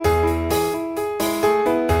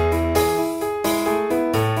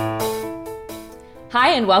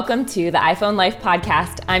Hi, and welcome to the iPhone Life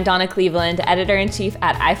podcast. I'm Donna Cleveland, editor-in-chief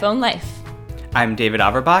at iPhone Life. I'm David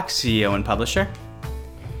Averbach, CEO and publisher.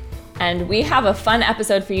 And we have a fun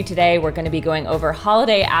episode for you today. We're going to be going over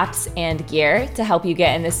holiday apps and gear to help you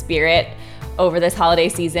get in the spirit over this holiday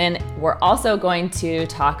season. We're also going to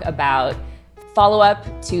talk about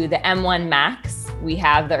follow-up to the M1 Macs. We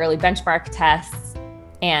have the early benchmark tests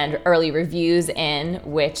and early reviews in,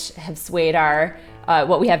 which have swayed our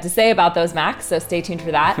what we have to say about those Macs, so stay tuned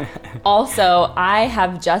for that. Also, I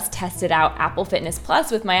have just tested out Apple Fitness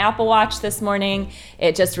Plus with my Apple Watch this morning.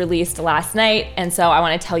 It just released last night, and so I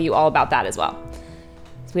want to tell you all about that as well.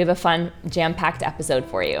 So we have a fun, jam-packed episode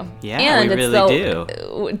for you. Yeah, and we really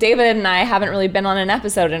do. David and I haven't really been on an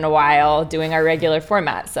episode in a while doing our regular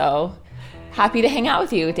format, so happy to hang out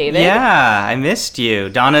with you, David. Yeah, I missed you.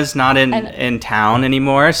 Donna's not in town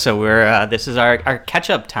anymore, so we're this is our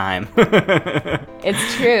catch-up time.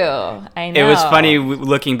 It's true. I know. It was funny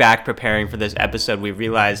looking back, preparing for this episode. We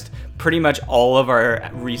realized pretty much all of our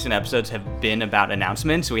recent episodes have been about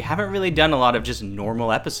announcements. We haven't really done a lot of just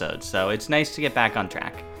normal episodes, so it's nice to get back on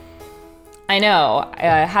track. I know.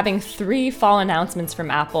 Having 3 fall announcements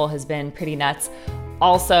from Apple has been pretty nuts.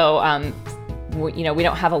 Also, we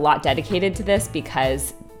don't have a lot dedicated to this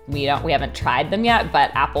because we haven't tried them yet,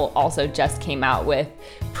 but Apple also just came out with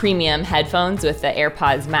premium headphones with the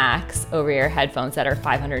AirPods Max over-ear headphones that are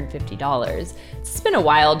 $550. It's been a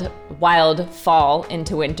wild fall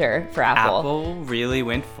into winter for Apple. Apple really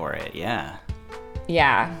went for it, yeah.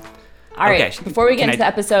 Yeah. All right, before we get into the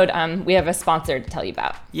episode, we have a sponsor to tell you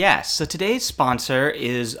about. Yes, so today's sponsor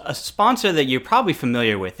is a sponsor that you're probably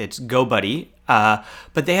familiar with. It's GoBuddy,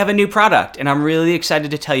 but they have a new product, and I'm really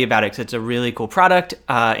excited to tell you about it because it's a really cool product,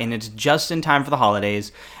 and it's just in time for the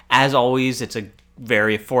holidays. As always, it's a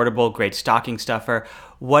very affordable, great stocking stuffer.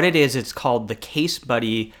 What it is, it's called the Case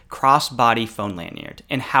Buddy Crossbody Phone Lanyard,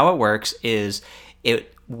 and how it works is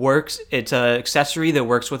it's an accessory that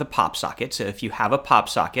works with a pop socket. So if you have a pop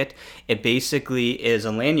socket, it basically is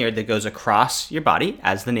a lanyard that goes across your body,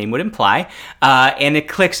 as the name would imply, and it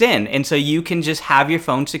clicks in. And so you can just have your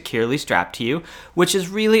phone securely strapped to you, which is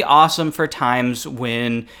really awesome for times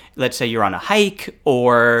when, let's say you're on a hike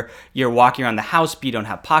or you're walking around the house but you don't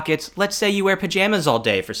have pockets. Let's say you wear pajamas all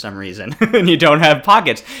day for some reason and you don't have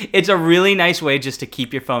pockets. It's a really nice way just to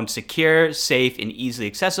keep your phone secure, safe, and easily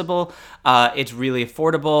accessible. It's really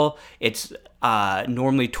affordable. It's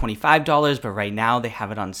normally $25, but right now they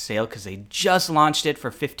have it on sale because they just launched it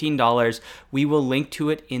for $15. We will link to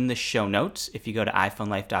it in the show notes if you go to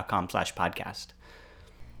iPhoneLife.com/podcast.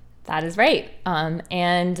 That is right.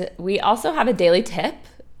 And we also have a daily tip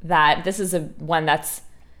that this is one that's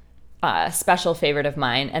a special favorite of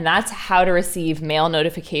mine, and that's how to receive mail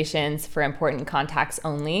notifications for important contacts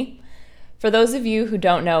only. For those of you who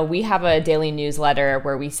don't know, we have a daily newsletter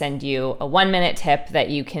where we send you a 1-minute tip that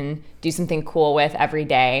you can do something cool with every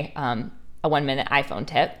day, a 1-minute iPhone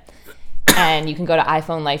tip. And you can go to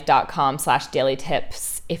iPhoneLife.com/daily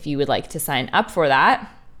tips if you would like to sign up for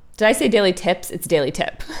that. Did I say daily tips? It's daily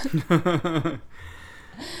tip.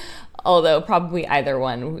 Although probably either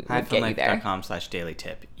one would get you there. iPhoneLife.com/daily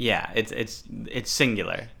tip. Yeah, it's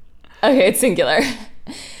singular. Okay, it's singular.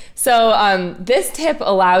 So this tip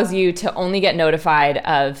allows you to only get notified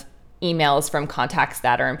of emails from contacts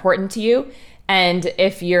that are important to you. And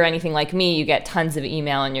if you're anything like me, you get tons of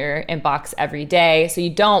email in your inbox every day. So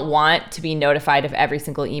you don't want to be notified of every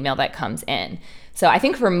single email that comes in. So I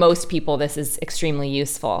think for most people, this is extremely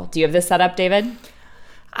useful. Do you have this set up, David?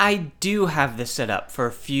 I do have this set up for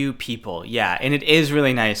a few people, yeah, and it is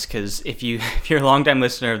really nice because if you're a longtime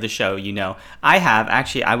listener of the show, you know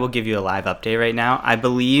I will give you a live update right now. I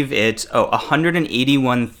believe it's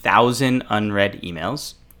 181,000 unread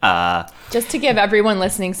emails. Just to give everyone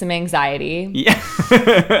listening some anxiety. Yeah,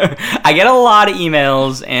 I get a lot of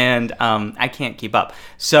emails and I can't keep up.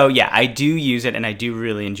 So yeah, I do use it and I do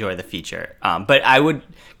really enjoy the feature. But I would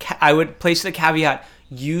place the caveat.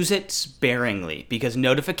 Use it sparingly because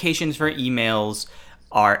notifications for emails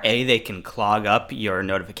are they can clog up your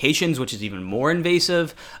notifications, which is even more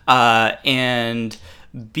invasive, and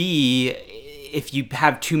B, if you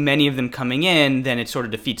have too many of them coming in, then it sort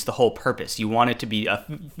of defeats the whole purpose. You want it to be a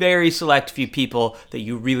very select few people that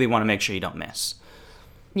you really want to make sure you don't miss.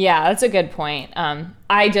 Yeah, that's a good point.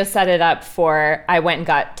 I just set it up I went and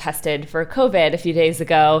got tested for COVID a few days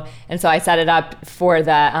ago, and so I set it up for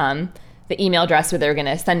the email address where they were going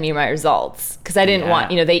to send me my results because I didn't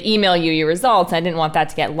want, they email you your results. I didn't want that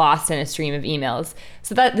to get lost in a stream of emails.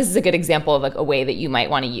 So this is a good example of like a way that you might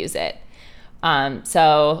want to use it.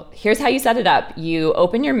 So here's how you set it up. You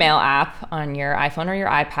open your mail app on your iPhone or your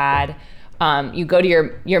iPad. you go to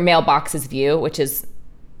your mailboxes view, which is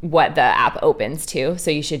what the app opens to. So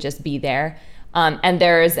you should just be there. And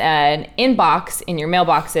there's an inbox in your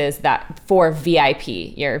mailboxes that for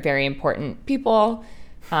VIP, your very important people,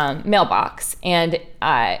 mailbox. And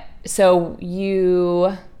so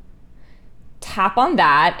you tap on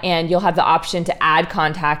that and you'll have the option to add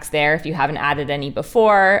contacts there if you haven't added any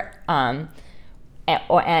before.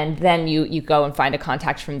 And then you go and find a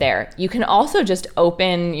contact from there. You can also just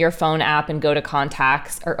open your phone app and go to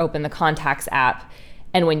contacts, or open the contacts app.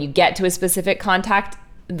 And when you get to a specific contact,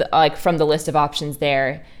 like from the list of options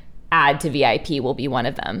there, add to VIP will be one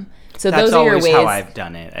of them. So that's those are your ways. That's always how I've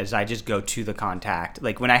done it, as I just go to the contact.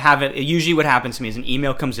 Like when I have it, usually what happens to me is an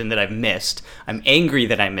email comes in that I've missed. I'm angry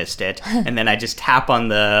that I missed it. And then I just tap on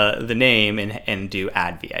the name and do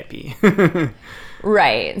add VIP.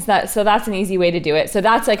 Right. So that's an easy way to do it. So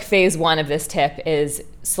that's like phase one of this tip, is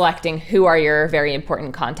selecting who are your very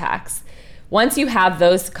important contacts. Once you have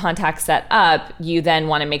those contacts set up, you then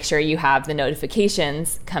want to make sure you have the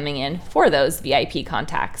notifications coming in for those VIP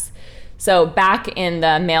contacts. So back in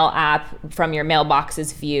the mail app, from your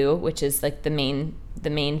mailboxes view, which is like the main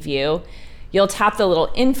view, you'll tap the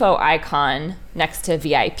little info icon next to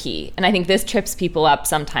VIP. And I think this trips people up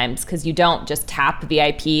sometimes because you don't just tap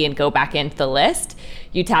VIP and go back into the list.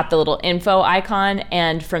 You tap the little info icon,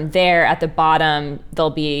 and from there at the bottom, there'll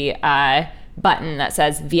be a button that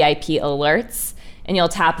says VIP alerts, and you'll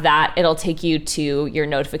tap that. It'll take you to your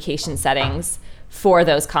notification settings for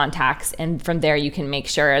those contacts. And from there, you can make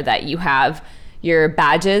sure that you have your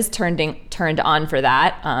badges turned on for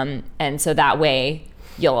that. And so that way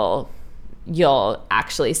you'll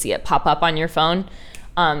actually see it pop up on your phone.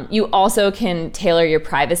 You also can tailor your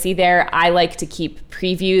privacy there. I like to keep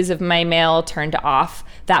previews of my mail turned off.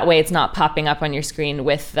 That way it's not popping up on your screen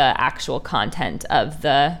with the actual content of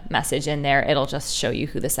the message in there. It'll just show you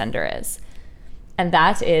who the sender is. And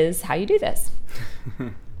that is how you do this.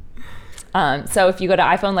 So if you go to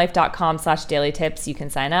iPhoneLife.com/dailytips, you can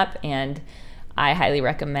sign up, and I highly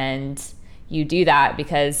recommend you do that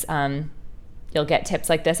because you'll get tips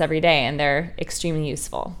like this every day, and they're extremely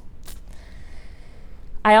useful.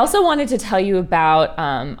 I also wanted to tell you about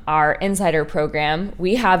our Insider program.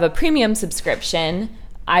 We have a premium subscription,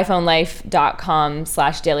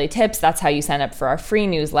 iPhoneLife.com/dailytips. That's how you sign up for our free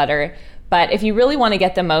newsletter. But if you really want to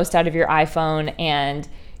get the most out of your iPhone, and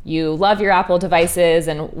you love your Apple devices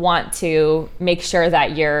and want to make sure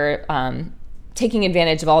that you're taking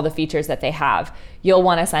advantage of all the features that they have, you'll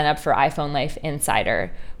want to sign up for iPhone Life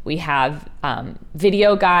Insider. We have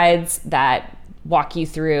video guides that walk you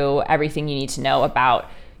through everything you need to know about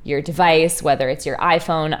your device, whether it's your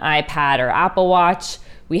iPhone, iPad, or Apple Watch.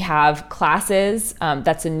 We have classes.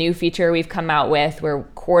 That's a new feature we've come out with, where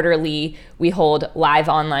quarterly we hold live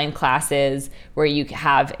online classes where you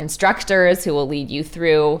have instructors who will lead you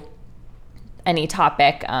through any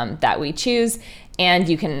topic that we choose, and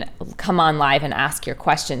you can come on live and ask your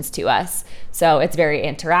questions to us. So it's very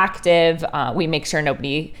interactive. We make sure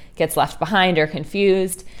nobody gets left behind or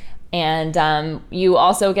confused. And you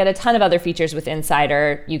also get a ton of other features with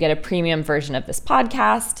Insider. You get a premium version of this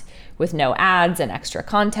podcast with no ads and extra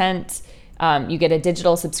content. You get a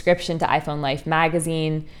digital subscription to iPhone Life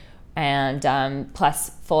magazine, and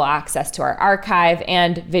plus full access to our archive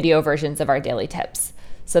and video versions of our daily tips.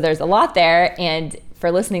 So there's a lot there. And for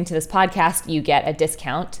listening to this podcast, you get a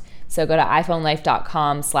discount. So go to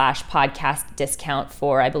iPhoneLife.com/podcast discount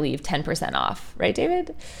for, I believe, 10% off. Right,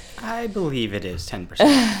 David? I believe it is 10%.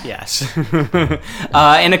 Yes.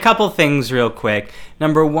 And a couple things real quick.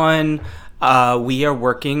 Number one, we are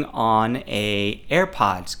working on a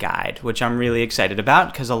AirPods guide, which I'm really excited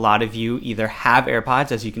about because a lot of you either have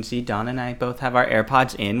AirPods. As you can see, Donna and I both have our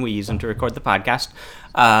AirPods in. We use them to record the podcast.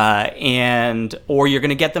 Or you're going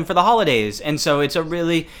to get them for the holidays. And so it's a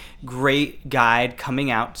really great guide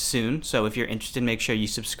coming out soon. So if you're interested, make sure you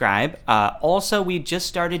subscribe. Also, we just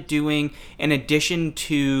started doing, in addition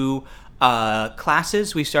to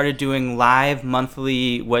classes, we started doing live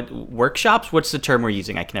monthly workshops. What's the term we're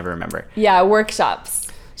using? I can never remember. Yeah, workshops.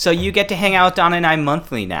 So you get to hang out with Donna and I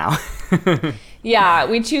monthly now. Yeah,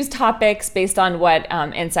 we choose topics based on what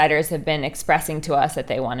insiders have been expressing to us that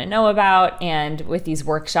they want to know about. And with these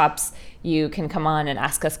workshops, you can come on and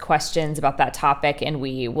ask us questions about that topic, and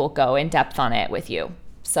we will go in depth on it with you.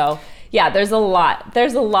 So yeah, there's a lot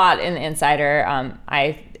in Insider. And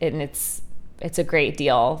it's a great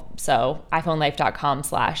deal. So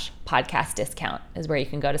iPhoneLife.com/podcast discount is where you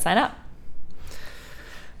can go to sign up.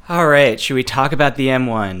 All right, should we talk about the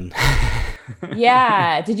M1?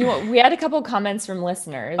 Yeah. We had a couple comments from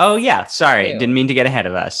listeners. Oh yeah, sorry. Too. Didn't mean to get ahead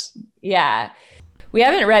of us. Yeah. We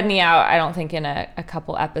haven't read any out, I don't think, in a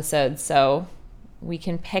couple episodes, so we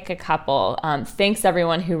can pick a couple. Thanks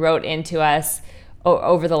everyone who wrote into us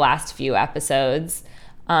over the last few episodes.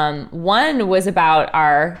 One was about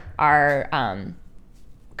our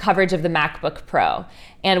coverage of the MacBook Pro.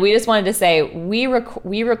 And we just wanted to say, we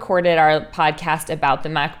recorded our podcast about the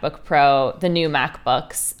MacBook Pro, the new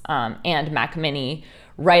MacBooks, and Mac Mini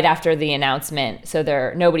right after the announcement. So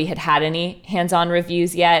nobody had any hands-on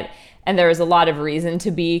reviews yet. And there was a lot of reason to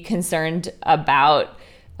be concerned about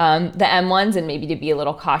the M1s and maybe to be a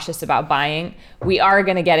little cautious about buying. We are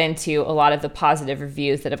going to get into a lot of the positive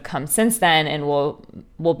reviews that have come since then, and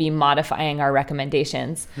we'll be modifying our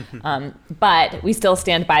recommendations. But we still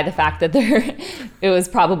stand by the fact that it was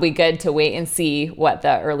probably good to wait and see what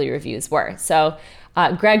the early reviews were. So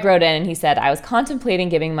Greg wrote in and he said, I was contemplating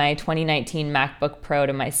giving my 2019 MacBook Pro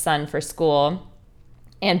to my son for school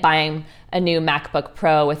and buying a new MacBook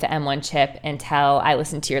Pro with the M1 chip until I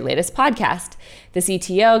listened to your latest podcast. The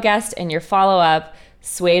CTO guest and your follow-up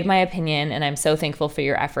swayed my opinion, and I'm so thankful for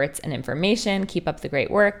your efforts and information. Keep up the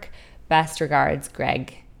great work. Best regards,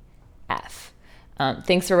 Greg F.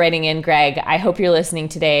 Thanks for writing in, Greg. I hope you're listening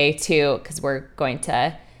today, too, because we're going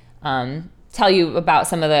to tell you about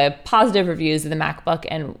some of the positive reviews of the MacBook,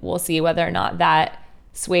 and we'll see whether or not that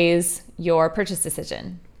sways your purchase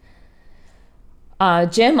decision.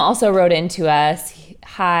 Jim also wrote into us,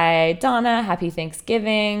 hi, Donna, happy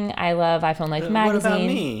Thanksgiving. I love iPhone Life magazine. What about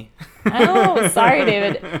me? Oh, sorry,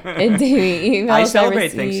 David. In the emails I celebrate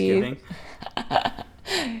Thanksgiving.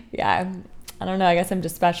 Yeah, I don't know. I guess I'm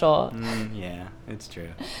just special. Yeah, it's true.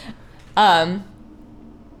 I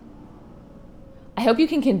hope you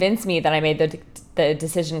can convince me that I made the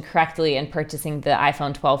decision correctly in purchasing the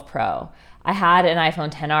iPhone 12 Pro. I had an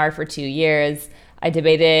iPhone XR for 2 years. I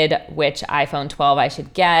debated which iPhone 12 I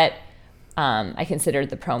should get. I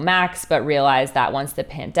considered the Pro Max, but realized that once the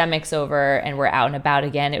pandemic's over and we're out and about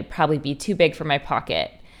again, it would probably be too big for my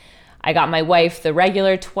pocket. I got my wife the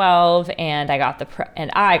regular 12, and I got the Pro.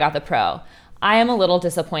 I am a little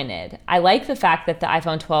disappointed. I like the fact that the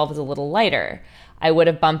iPhone 12 is a little lighter. I would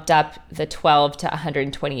have bumped up the 12 to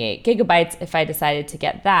 128 gigabytes if I decided to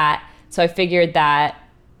get that. So I figured that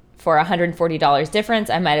for $140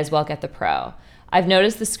 difference, I might as well get the Pro. I've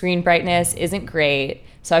noticed the screen brightness isn't great,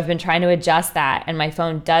 so I've been trying to adjust that, and my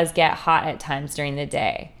phone does get hot at times during the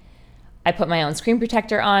day. I put my own screen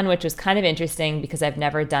protector on, which was kind of interesting because I've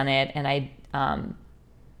never done it, and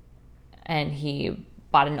he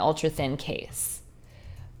bought an ultra-thin case.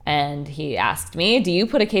 And he asked me, do you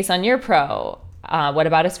put a case on your Pro? What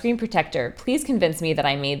about a screen protector? Please convince me that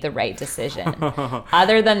I made the right decision.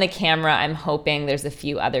 Other than the camera, I'm hoping there's a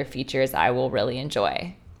few other features I will really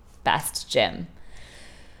enjoy. Best, Jim.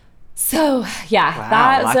 So, yeah,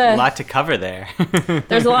 wow, that's a lot to cover there.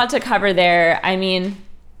 There's a lot to cover there. I mean,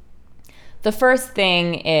 the first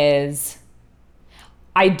thing is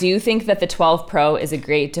I do think that the 12 Pro is a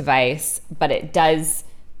great device, but it does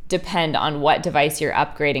depend on what device you're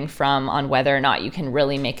upgrading from on whether or not you can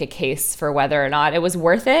really make a case for whether or not it was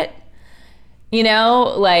worth it. You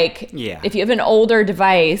know, like if you have an older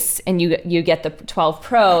device and you get the 12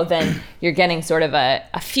 Pro, then you're getting sort of a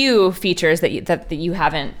few features that you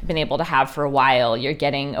haven't been able to have for a while. You're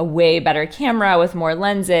getting a way better camera with more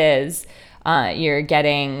lenses. You're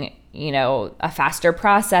getting, a faster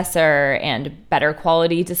processor and better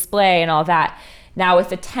quality display and all that. Now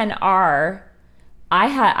with the XR,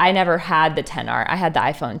 I never had the XR. I had the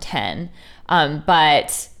iPhone 10,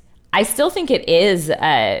 but I still think it is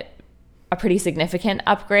a pretty significant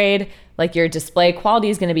upgrade. Like your display quality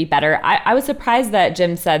is going to be better. I was surprised that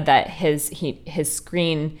Jim said that his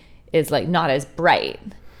screen is like not as bright,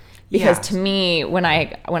 because to me, when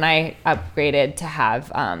I upgraded to have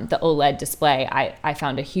the OLED display, I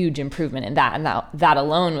found a huge improvement in that, and that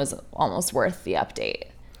alone was almost worth the update.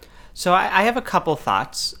 So I have a couple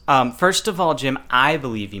thoughts. First of all, Jim, I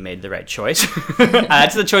believe you made the right choice.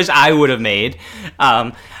 That's the choice I would have made.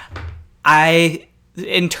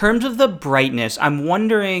 In terms of the brightness, I'm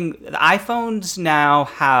wondering, the iPhones now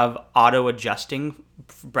have auto-adjusting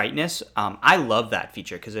brightness. I love that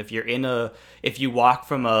feature, because if you walk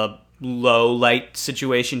from a low light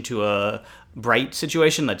situation to a bright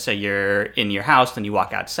situation, let's say you're in your house, then you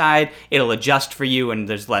walk outside, it'll adjust for you and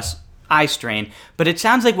there's less eye strain. But it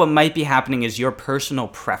sounds like what might be happening is your personal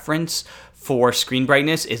preference for screen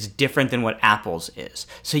brightness is different than what Apple's is.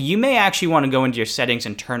 So you may actually want to go into your settings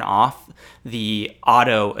and turn off the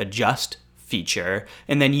auto adjust feature,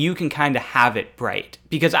 and then you can kind of have it bright.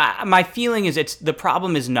 Because my feeling is the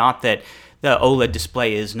problem is not that the OLED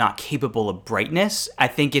display is not capable of brightness. I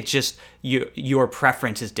think it's just your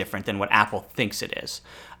preference is different than what Apple thinks it is.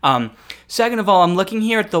 Second of all, I'm looking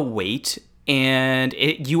here at the weight, and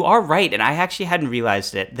you are right, and I actually hadn't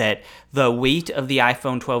realized it, that the weight of the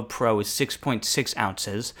iPhone 12 Pro is 6.6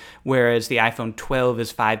 ounces, whereas the iPhone 12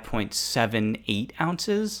 is 5.78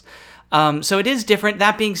 ounces. So it is different.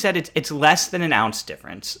 That being said, it's less than an ounce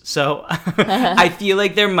difference. So I feel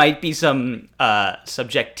like there might be some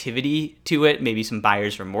subjectivity to it, maybe some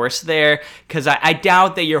buyer's remorse there, because I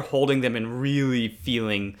doubt that you're holding them and really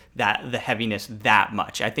feeling the heaviness that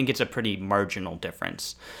much. I think it's a pretty marginal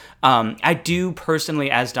difference. I do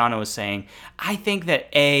personally, as Donna was saying, I think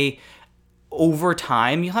that over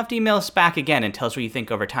time, you'll have to email us back again and tell us what you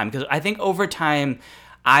think over time, because I think over time,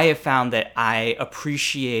 I have found that I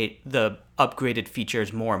appreciate the upgraded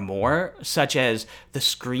features more and more, such as the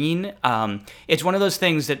screen. It's one of those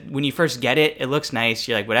things that when you first get it, it looks nice,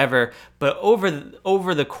 you're like, whatever. But over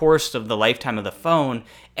the course of the lifetime of the phone,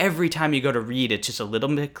 every time you go to read, it's just a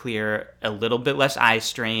little bit clearer, a little bit less eye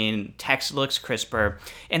strain, text looks crisper,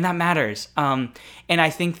 and that matters. And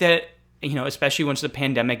I think that, especially once the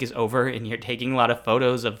pandemic is over and you're taking a lot of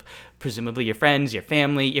photos of presumably your friends, your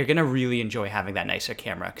family, you're going to really enjoy having that nicer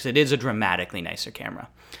camera because it is a dramatically nicer camera.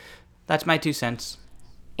 That's my 2 cents.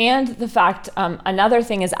 And the fact, another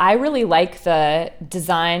thing is I really like the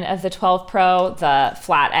design of the 12 Pro, the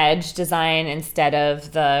flat edge design instead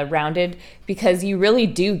of the rounded, because you really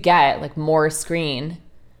do get like more screen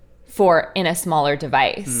in a smaller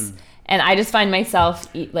device. And I just find myself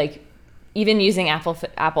even using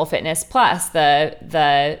Apple Fitness Plus,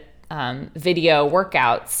 the video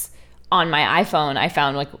workouts on my iPhone, I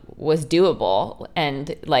found was doable. And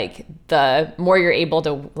the more you're able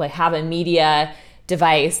to have a media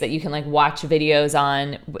device that you can watch videos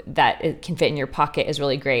on that it can fit in your pocket is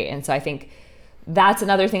really great. And so I think that's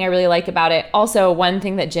another thing I really like about it. Also, one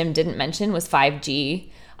thing that Jim didn't mention was 5G.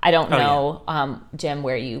 I don't know, Jim,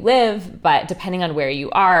 where you live, but depending on where you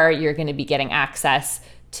are, you're going to be getting access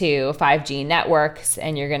to 5G networks,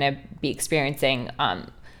 and you're going to be experiencing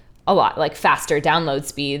a lot faster download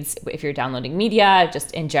speeds if you're downloading media,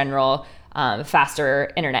 just in general, faster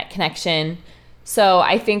internet connection. So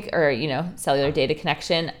I think, or cellular data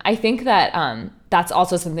connection. I think that that's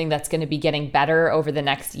also something that's going to be getting better over the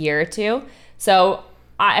next year or two. So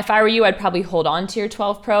if I were you, I'd probably hold on to your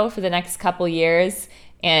 12 Pro for the next couple years,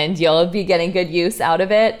 and you'll be getting good use out of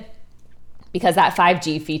it. Because that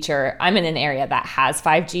 5G feature, I'm in an area that has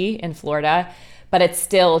 5G in Florida, but it's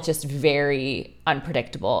still just very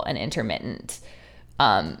unpredictable and intermittent.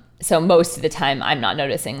 So most of the time, I'm not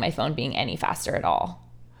noticing my phone being any faster at all.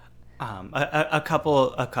 A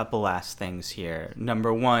couple last things here.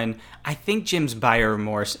 Number one, I think Jim's buyer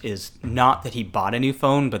remorse is not that he bought a new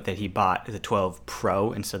phone, but that he bought the 12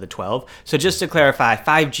 Pro instead of the 12. So just to clarify,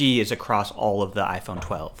 5G is across all of the iPhone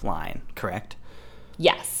 12 line, correct?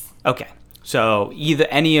 Yes. Okay. So either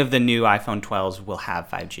any of the new iPhone 12s will have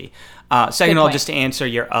 5G. Second of all, just to answer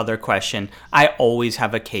your other question, I always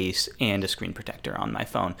have a case and a screen protector on my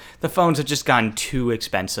phone. The phones have just gotten too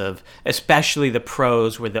expensive, especially the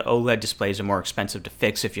Pros, where the OLED displays are more expensive to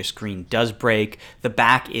fix if your screen does break. The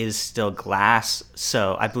back is still glass,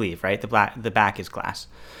 so I believe, right? The back is glass.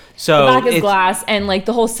 So the back is glass, and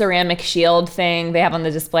the whole ceramic shield thing they have on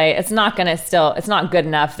the display, it's not good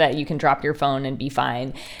enough that you can drop your phone and be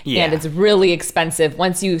fine. Yeah. And it's really expensive.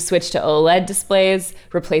 Once you switch to OLED displays,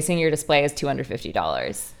 replacing your display is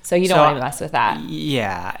 $250. So you don't want to mess with that.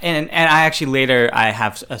 Yeah. And I actually I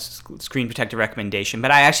have a screen protector recommendation,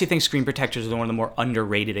 but I actually think screen protectors are one of the more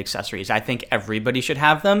underrated accessories. I think everybody should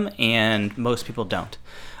have them, and most people don't.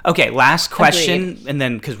 Okay, last question, Agreed. And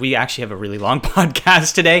then because we actually have a really long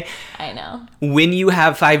podcast today. I know. When you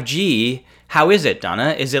have 5G, how is it,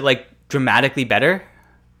 Donna? Is it dramatically better?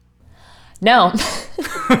 No.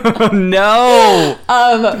 No.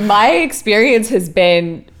 My experience has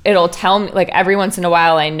been, it'll tell me every once in a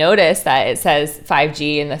while I notice that it says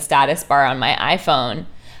 5G in the status bar on my iPhone.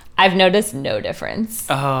 I've noticed no difference.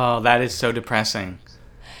 Oh, that is so depressing.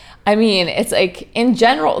 I mean, it's in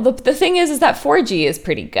general, the thing is that 4G is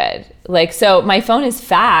pretty good. So my phone is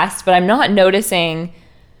fast, but I'm not noticing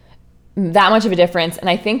that much of a difference. And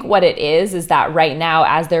I think what it is that right now,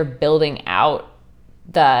 as they're building out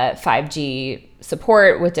the 5G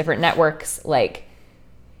support with different networks,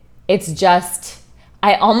 it's just,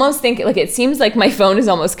 I almost think, it seems like my phone is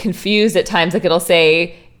almost confused at times.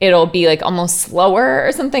 It'll be almost slower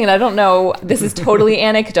or something. And I don't know, this is totally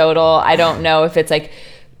anecdotal. I don't know if it's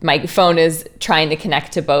my phone is trying to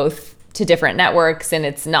connect to different networks, and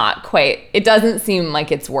it's not quite, it doesn't seem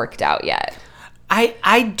like it's worked out yet.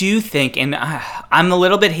 I do think, and I'm a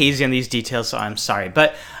little bit hazy on these details, so I'm sorry,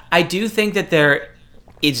 but I do think that there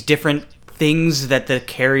is different things that the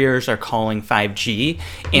carriers are calling 5G,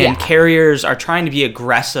 and carriers are trying to be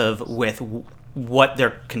aggressive with what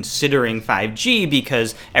they're considering 5G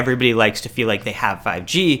because everybody likes to feel like they have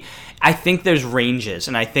 5G. I think there's ranges,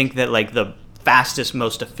 and I think that like the fastest,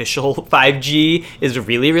 most official 5G is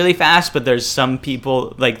really, really fast, but there's some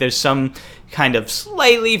people, like there's some kind of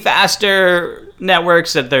slightly faster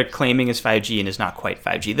networks that they're claiming is 5G and is not quite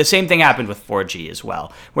 5G. The same thing happened with 4G as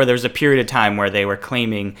well, where there was a period of time where they were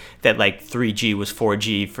claiming that like 3G was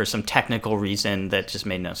 4G for some technical reason that just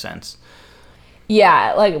made no sense.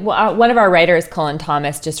 Yeah, like one of our writers, Colin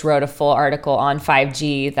Thomas, just wrote a full article on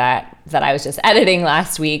 5G that I was just editing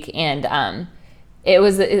last week, and it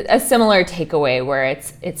was a similar takeaway where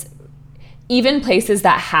it's even places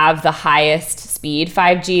that have the highest speed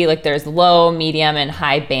 5G, like there's low, medium, and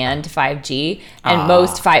high band 5G, and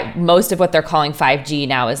most of what they're calling 5G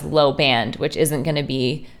now is low band, which isn't going to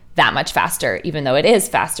be that much faster, even though it is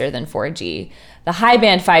faster than 4G. The high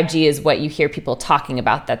band 5G is what you hear people talking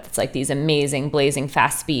about, that's like these amazing, blazing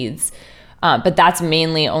fast speeds, but that's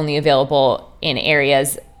mainly only available in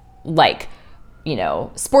areas like, you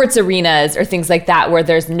know, sports arenas or things like that where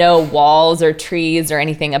there's no walls or trees or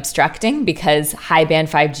anything obstructing, because high band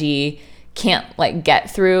 5G can't like get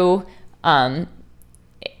through,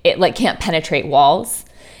 it like can't penetrate walls.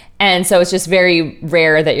 And so it's just very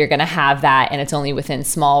rare that you're going to have that, and it's only within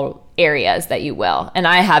small areas that you will. And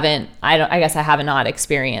I guess I have not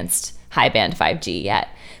experienced high band 5G yet.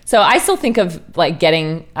 So I still think of like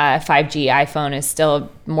getting a 5G iPhone is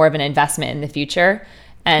still more of an investment in the future.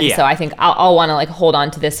 And so I think I'll want to like hold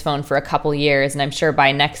on to this phone for a couple years, and I'm sure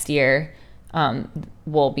by next year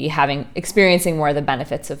we'll be experiencing more of the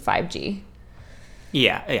benefits of 5G.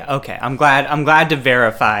 Yeah, okay. I'm glad to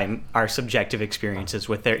verify our subjective experiences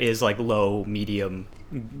with there is like low, medium,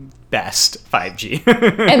 best 5G.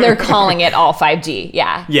 And they're calling it all 5G.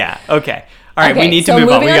 Yeah. Yeah, okay. All right, we need to move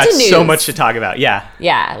on. We got so much to talk about. Yeah.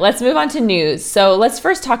 Yeah, let's move on to news. So let's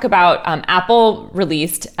first talk about Apple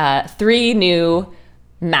released 3 new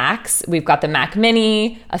Macs. We've got the Mac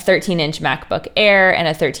Mini, a 13-inch MacBook Air, and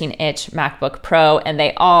a 13-inch MacBook Pro, and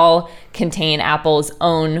they all contain Apple's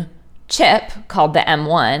own chip called the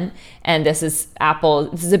M1. And this is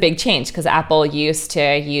a big change because Apple used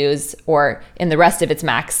to use, or in the rest of its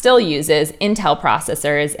Mac still uses, Intel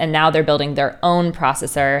processors, and now they're building their own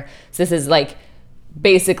processor. So this is like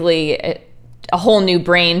basically a whole new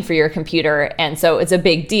brain for your computer, and so it's a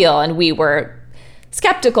big deal. And we were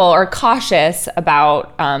skeptical or cautious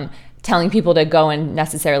about telling people to go and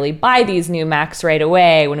necessarily buy these new Macs right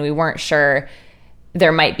away when we weren't sure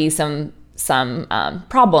there might be some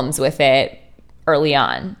problems with it early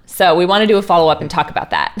on. So we want to do a follow-up and talk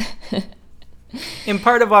about that. And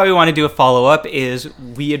part of why we want to do a follow-up is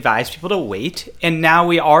we advise people to wait, and now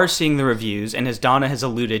we are seeing the reviews, and as Donna has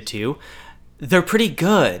alluded to, they're pretty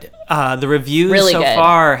good. The reviews really so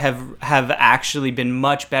far have actually been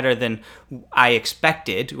much better than I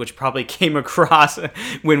expected, which probably came across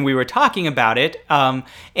when we were talking about it.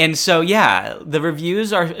 And so, yeah, the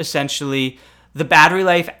reviews are essentially the battery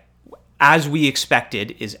life, as we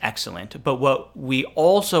expected, is excellent. But what we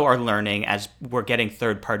also are learning as we're getting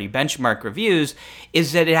third-party benchmark reviews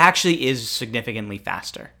is that it actually is significantly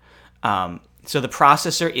faster. So the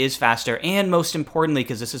processor is faster, and most importantly,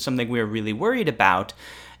 because this is something we were really worried about,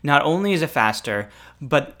 not only is it faster,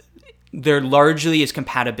 but there largely is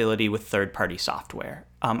compatibility with third-party software.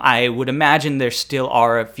 I would imagine there still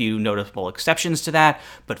are a few notable exceptions to that,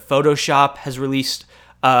 but Photoshop has released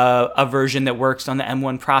a version that works on the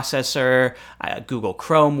M1 processor. Google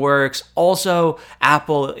Chrome works. Also,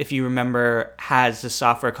 Apple, if you remember, has the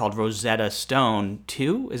software called Rosetta Stone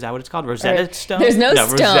 2. Is that what it's called? Rosetta Stone? There's no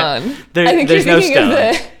stone. I think there's you're no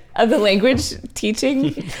thinking stone. Of the language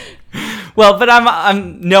teaching. Well, but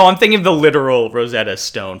I'm thinking of the literal Rosetta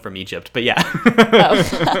Stone from Egypt, but yeah.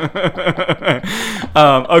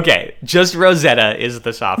 Okay, just Rosetta is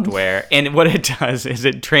the software, and what it does is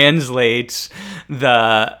it translates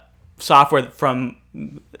the software from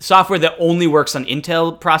software that only works on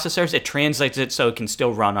Intel processors, it translates it so it can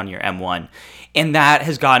still run on your M1. And that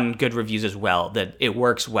has gotten good reviews as well, that it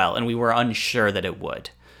works well, and we were unsure that it would.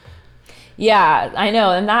 Yeah, I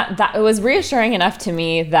know. And that was reassuring enough to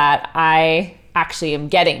me that I actually am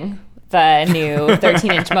getting the new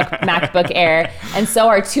 13-inch MacBook Air, and so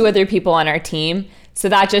are 2 other people on our team. So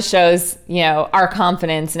that just shows, our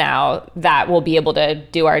confidence now that we'll be able to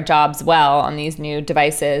do our jobs well on these new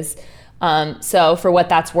devices. So for what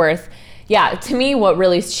that's worth, Yeah, to me, what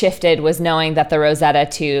really shifted was knowing that the Rosetta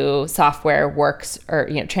 2 software works, or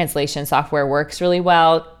translation software works really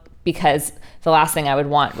well, because the last thing I would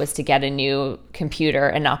want was to get a new computer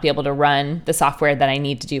and not be able to run the software that I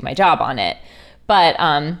need to do my job on it. But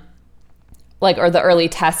the early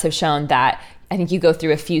tests have shown that I think you go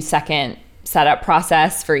through a few second setup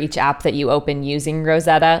process for each app that you open using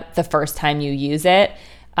Rosetta the first time you use it.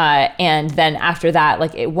 And then after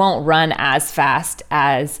that, it won't run as fast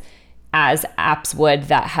as apps would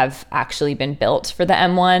that have actually been built for the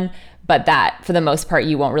M1, but that for the most part,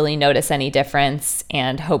 you won't really notice any difference.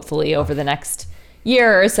 And hopefully over the next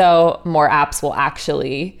year or so, more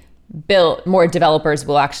developers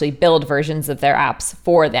will actually build versions of their apps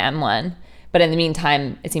for the M1. But in the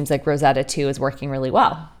meantime, it seems like Rosetta 2 is working really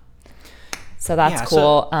well. So that's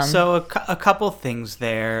cool. So a couple things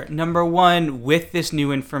there. Number one, with this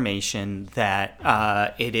new information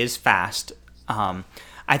that it is fast,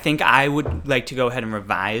 I think I would like to go ahead and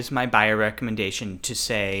revise my buyer recommendation to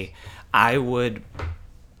say we're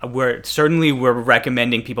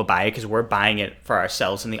recommending people buy it because we're buying it for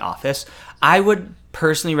ourselves in the office. I would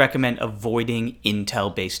personally recommend avoiding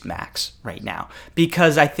Intel-based Macs right now,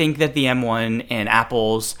 because I think that the M1 and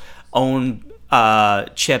Apple's own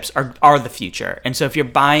chips are the future. And so if you're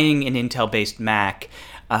buying an Intel-based Mac,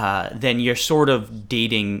 then you're sort of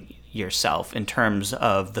dating yourself in terms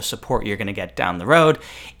of the support you're going to get down the road.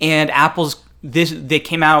 And they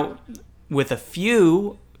came out with a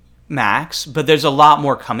few Macs, but there's a lot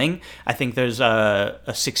more coming. I think there's a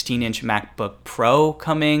 16-inch MacBook Pro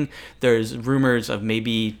coming. There's rumors of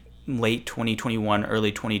maybe late 2021,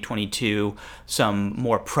 early 2022, some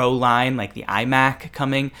more pro line like the iMac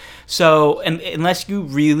coming. So unless you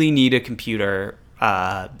really need a computer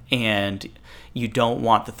and you don't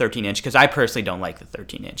want the 13-inch, because I personally don't like the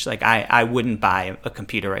 13-inch. I wouldn't buy a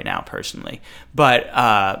computer right now personally.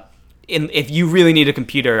 But if you really need a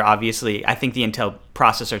computer, obviously, I think the Intel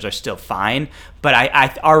processors are still fine. But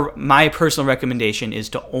my personal recommendation is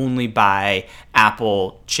to only buy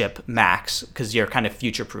Apple chip Macs, because you're kind of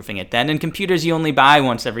future-proofing it then. And computers you only buy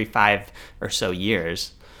once every 5 or so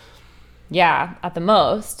years. Yeah, at the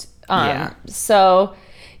most. Yeah. So...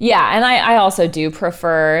 yeah, and I also do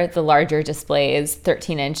prefer the larger displays.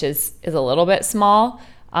 13 inches is a little bit small.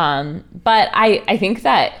 But I think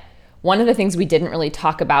that one of the things we didn't really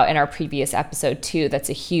talk about in our previous episode too, that's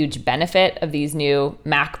a huge benefit of these new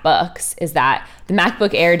MacBooks, is that the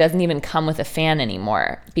MacBook Air doesn't even come with a fan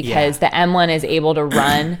anymore, because the M1 is able to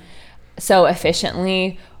run so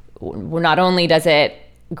efficiently. Not only does it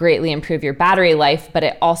greatly improve your battery life, but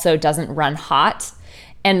it also doesn't run hot.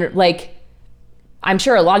 And I'm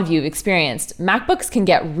sure a lot of you have experienced, MacBooks can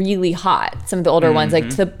get really hot. Some of the older ones,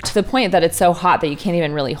 to the point that it's so hot that you can't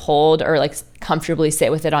even really hold or comfortably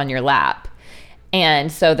sit with it on your lap.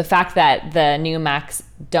 And so the fact that the new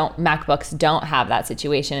MacBooks don't have that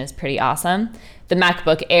situation is pretty awesome. The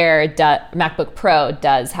MacBook Pro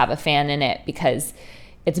does have a fan in it, because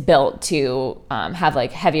it's built to have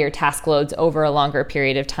heavier task loads over a longer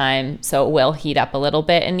period of time. So it will heat up a little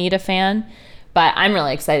bit and need a fan. But I'm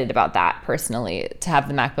really excited about that personally, to have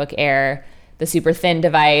the MacBook Air, the super thin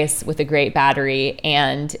device with a great battery,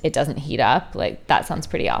 and it doesn't heat up. That sounds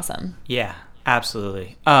pretty awesome. Yeah,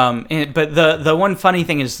 absolutely. But the one funny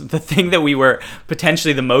thing is, the thing that we were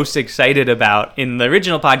potentially the most excited about in the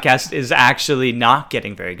original podcast is actually not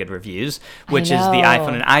getting very good reviews, which is the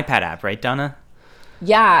iPhone and iPad app, right, Donna?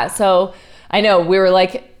 Yeah, so I know we were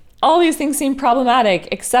all these things seem problematic,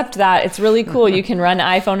 except that it's really cool. You can run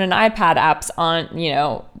iPhone and iPad apps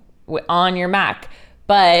on your Mac.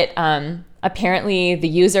 But apparently the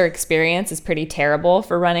user experience is pretty terrible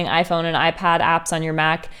for running iPhone and iPad apps on your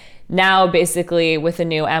Mac. Now, basically, with the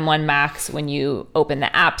new M1 Macs, when you open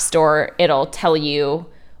the App Store, it'll tell you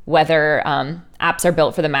whether apps are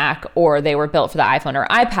built for the Mac or they were built for the iPhone or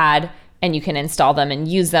iPad, and you can install them and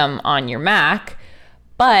use them on your Mac.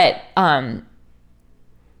 But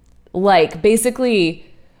basically,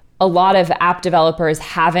 a lot of app developers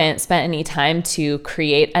haven't spent any time to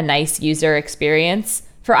create a nice user experience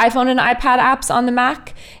for iPhone and iPad apps on the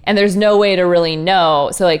Mac, and there's no way to really know.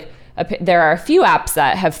 So there are a few apps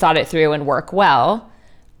that have thought it through and work well,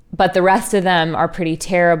 but the rest of them are pretty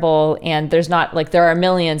terrible, and there's not there are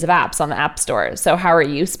millions of apps on the App Store. So how are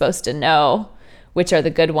you supposed to know which are the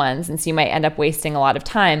good ones? And so you might end up wasting a lot of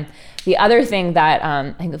time. The other thing that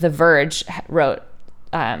I think The Verge wrote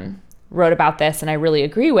about this, and I really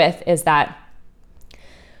agree with, is that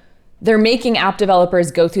they're making app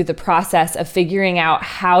developers go through the process of figuring out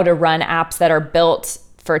how to run apps that are built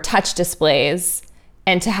for touch displays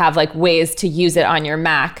and to have like ways to use it on your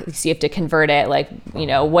Mac. So you have to convert it, like,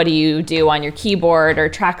 what do you do on your keyboard or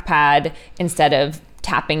trackpad instead of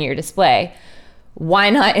tapping your display? Why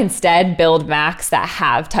not instead build Macs that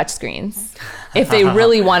have touchscreens? If they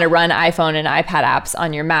really want to run iPhone and iPad apps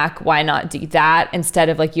on your Mac, why not do that instead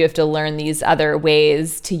of like you have to learn these other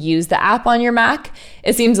ways to use the app on your Mac?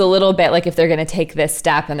 It seems a little bit like if they're going to take this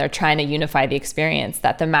step and they're trying to unify the experience,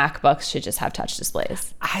 that the MacBooks should just have touch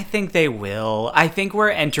displays. I think they will. I think we're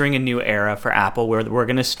entering a new era for Apple where we're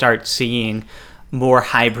going to start seeing more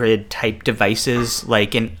hybrid type devices,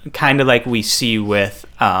 like in kind of like we see with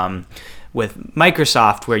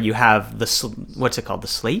Microsoft, where you have what's it called, the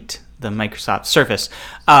Slate, the Microsoft Surface,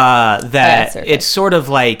 that Surface. It's sort of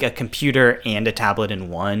like a computer and a tablet in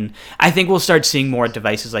one. I think we'll start seeing more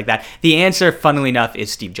devices like that. The answer, funnily enough,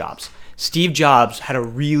 is Steve Jobs. Steve Jobs had a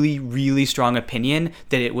really, really strong opinion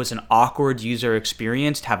that it was an awkward user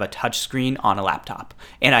experience to have a touchscreen on a laptop.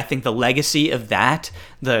 And I think the legacy of that,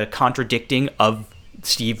 the contradicting of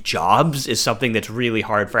Steve Jobs, is something that's really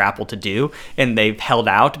hard for Apple to do, and they've held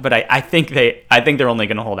out. But I think they're only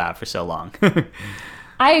going to hold out for so long.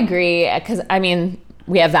 I agree, because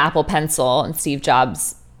we have the Apple Pencil, and Steve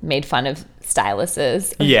Jobs made fun of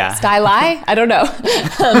styluses. Yeah, styli. I don't know.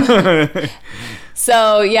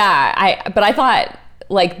 So yeah, but I thought,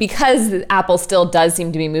 like, because Apple still does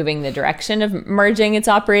seem to be moving the direction of merging its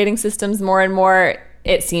operating systems more and more,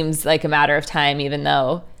 it seems like a matter of time, even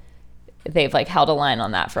though they've like held a line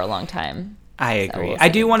on that for a long time. I agree. So we'll I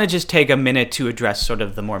do want to just take a minute to address sort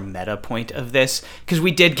of the more meta point of this, because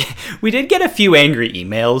we did get a few angry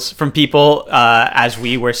emails from people as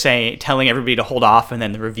we were telling everybody to hold off, and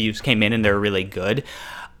then the reviews came in and they're really good.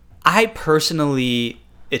 I personally,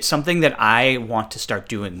 it's something that I want to start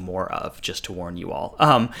doing more of, just to warn you all,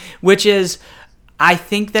 which is I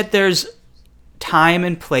think that there's time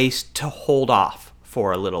and place to hold off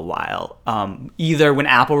for a little while. Either when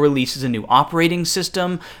Apple releases a new operating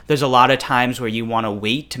system, there's a lot of times where you want to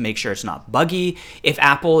wait to make sure it's not buggy. If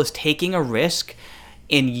Apple is taking a risk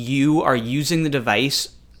and you are using the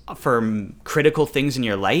device for critical things in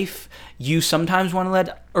your life, you sometimes want to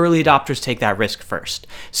let early adopters take that risk first.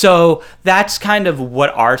 So that's kind of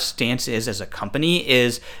what our stance is as a company,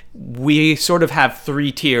 is we sort of have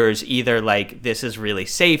three tiers: either like, this is really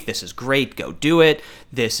safe, this is great, go do it;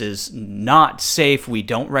 this is not safe, we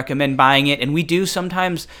don't recommend buying it; and we do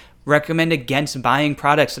sometimes recommend against buying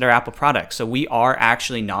products that are Apple products. So we are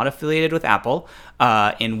actually not affiliated with Apple,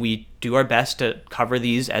 and we do our best to cover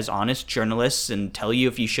these as honest journalists and tell you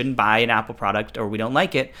if you shouldn't buy an Apple product or we don't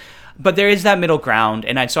like it. But there is that middle ground,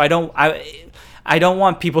 and I don't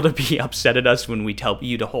want people to be upset at us when we tell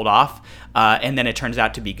you to hold off, and then it turns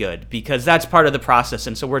out to be good, because that's part of the process.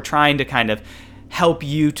 And so we're trying to kind of help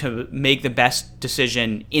you to make the best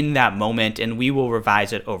decision in that moment, and we will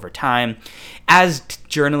revise it over time. As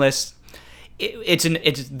journalists,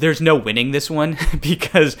 there's no winning this one,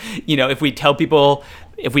 because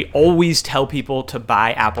if we always tell people to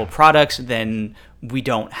buy Apple products, then we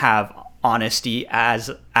don't have honesty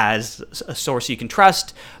as a source you can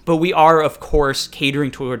trust. But we are, of course,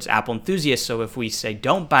 catering towards Apple enthusiasts. So if we say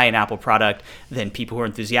don't buy an Apple product, then people who are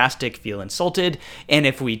enthusiastic feel insulted. And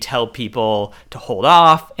if we tell people to hold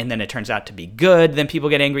off and then it turns out to be good, then people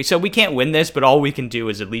get angry. So we can't win this, but all we can do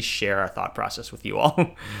is at least share our thought process with you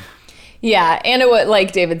all. Yeah, and it was,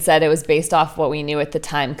 like David said, it was based off what we knew at the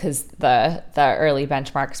time, because the early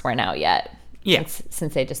benchmarks weren't out yet. Yeah,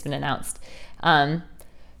 since they'd just been announced.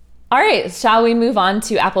 All right, shall we move on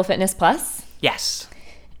to Apple Fitness Plus? Yes.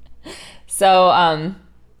 So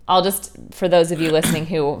I'll just, for those of you listening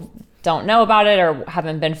who don't know about it or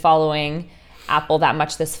haven't been following Apple that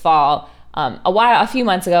much this fall, a few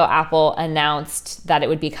months ago, Apple announced that it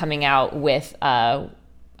would be coming out with a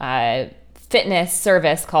fitness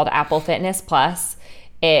service called Apple Fitness Plus.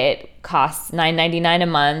 It costs $9.99 a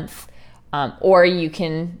month, or you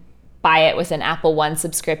can buy it with an Apple One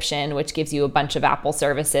subscription, which gives you a bunch of Apple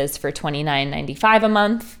services for $29.95 a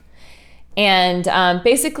month. And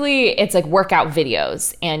basically, it's like workout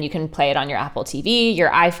videos, and you can play it on your Apple TV, your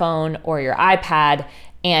iPhone, or your iPad,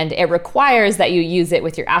 and it requires that you use it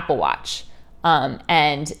with your Apple Watch.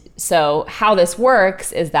 And so how this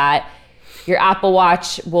works is that your Apple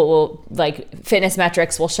Watch will like, fitness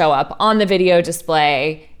metrics will show up on the video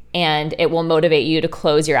display, and it will motivate you to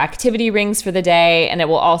close your activity rings for the day. And it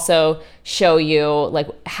will also show you like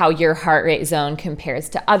how your heart rate zone compares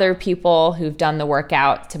to other people who've done the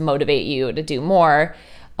workout to motivate you to do more.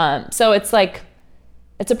 So it's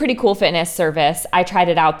a pretty cool fitness service. I tried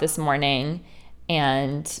it out this morning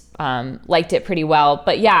and liked it pretty well.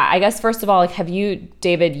 But yeah, I guess first of all, like, have you,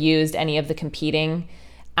 David, used any of the competing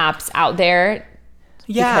apps out there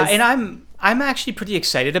Yeah, and I'm actually pretty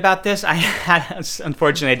excited about this.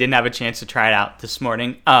 Unfortunately, I didn't have a chance to try it out this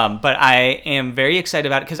morning, but I am very excited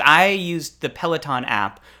about it because I used the Peloton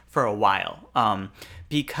app for a while.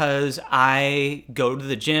 Because I go to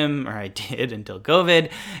the gym, or I did until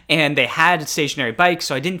COVID, and they had stationary bikes,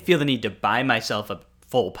 so I didn't feel the need to buy myself a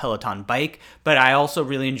full Peloton bike, but I also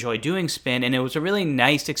really enjoy doing spin, and it was a really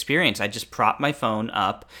nice experience. I just propped my phone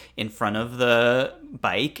up in front of the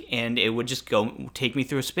bike, and it would just go take me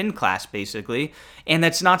through a spin class, basically, and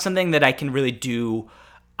that's not something that I can really do.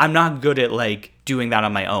 I'm not good at, like, doing that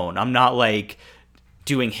on my own. I'm not, like,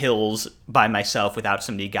 doing hills by myself without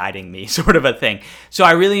somebody guiding me, sort of a thing. So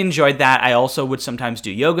I really enjoyed that. I also would sometimes do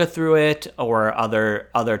yoga through it or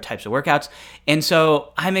other types of workouts. And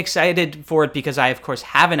so I'm excited for it because I, of course,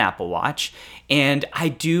 have an Apple Watch, and I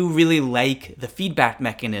do really like the feedback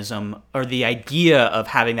mechanism, or the idea of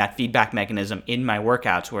having that feedback mechanism in my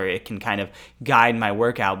workouts where it can kind of guide my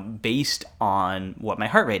workout based on what my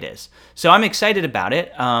heart rate is. So I'm excited about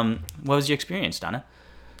it. What was your experience, Donna?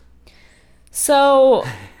 So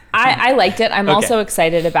I liked it. I'm also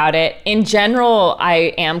excited about it. In general,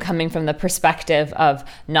 I am coming from the perspective of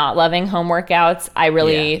not loving home workouts. I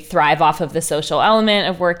really thrive off of the social element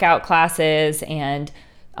of workout classes and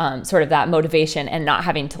sort of that motivation and not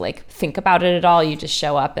having to, like, think about it at all. You just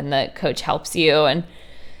show up and the coach helps you. And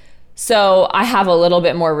so I have a little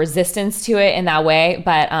bit more resistance to it in that way.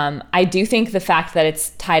 But I do think the fact that it's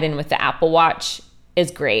tied in with the Apple Watch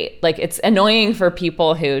is great. Like, it's annoying for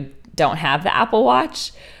people who don't have the Apple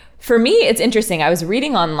Watch. For me, it's interesting. I was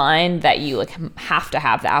reading online that you, like, have to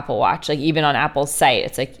have the Apple Watch. Like, even on Apple's site,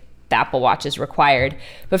 it's like the Apple Watch is required.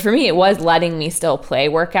 But for me, it was letting me still play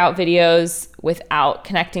workout videos without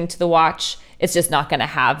connecting to the watch. It's just not going to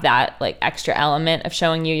have that, like, extra element of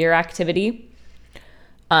showing you your activity.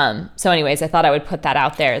 So anyways, I thought I would put that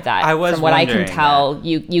out there, that from what I can tell,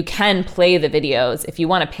 you can play the videos. If you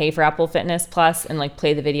want to pay for Apple Fitness Plus and, like,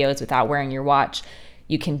 play the videos without wearing your watch,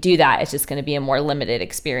 you can do that. It's just going to be a more limited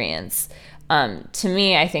experience. To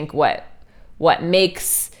me, I think what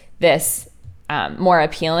makes this more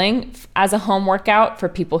appealing as a home workout for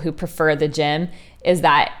people who prefer the gym is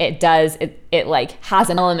that it like has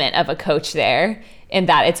an element of a coach there, in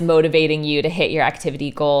that it's motivating you to hit your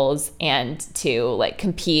activity goals and to, like,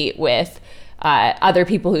 compete with other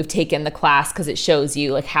people who've taken the class, because it shows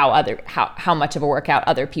you, like, how much of a workout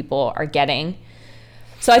other people are getting.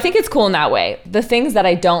 So I think it's cool in that way. The things that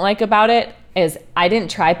I don't like about it is I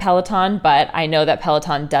didn't try Peloton, but I know that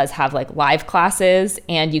Peloton does have, like, live classes,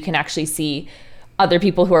 and you can actually see other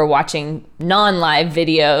people who are watching non-live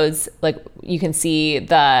videos. Like, you can see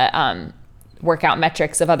the workout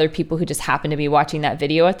metrics of other people who just happen to be watching that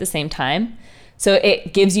video at the same time. So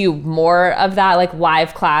it gives you more of that, like,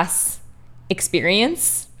 live class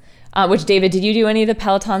experience. Which, David, did you do any of the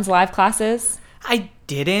Peloton's live classes? I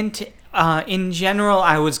didn't. In general,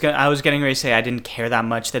 I was getting ready to say I didn't care that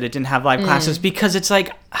much that it didn't have live classes, because it's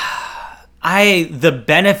like, the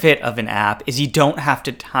benefit of an app is you don't have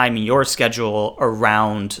to time your schedule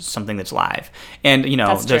around something that's live. And, you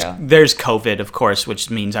know, there's COVID, of course, which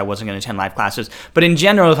means I wasn't going to attend live classes. But in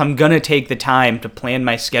general, if I'm going to take the time to plan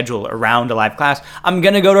my schedule around a live class, I'm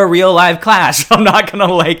going to go to a real live class. I'm not going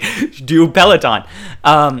to, like, do Peloton.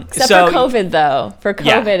 Except for COVID, though. For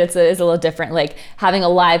COVID, it's a little different. Like, having a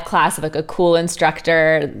live class of, like, a cool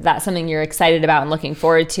instructor, that's something you're excited about and looking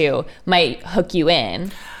forward to, might hook you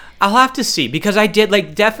in. I'll have to see, because I did,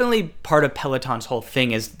 like, definitely part of Peloton's whole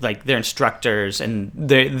thing is, like, their instructors, and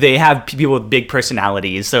they have people with big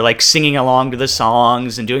personalities. They're, like, singing along to the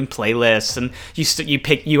songs and doing playlists, and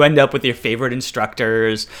you end up with your favorite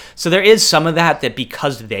instructors. So there is some of that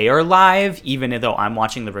because they are live, even though I'm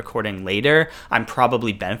watching the recording later, I'm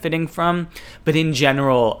probably benefiting from. But in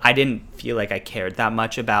general, I didn't feel like I cared that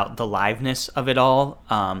much about the liveness of it all.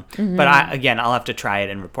 But I'll have to try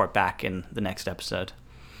it and report back in the next episode.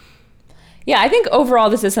 Yeah, I think overall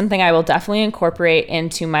this is something I will definitely incorporate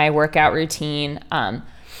into my workout routine.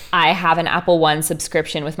 I have an Apple One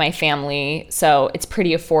subscription with my family, so it's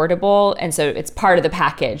pretty affordable, and so it's part of the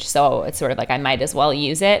package, so it's sort of like I might as well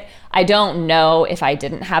use it. I don't know if I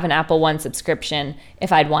didn't have an Apple One subscription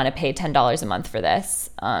if I'd want to pay $10 a month for this,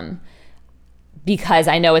 because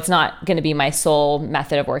I know it's not going to be my sole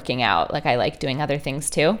method of working out. Like, I like doing other things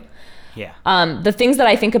too. Yeah. The things that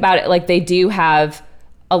I think about it, like, they do have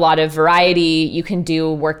a lot of variety. You can do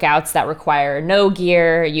workouts that require no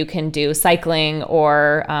gear. You can do cycling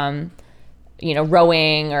or,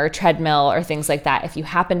 rowing or treadmill or things like that, if you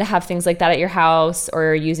happen to have things like that at your house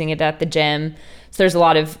or using it at the gym. So there's a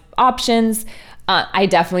lot of options. I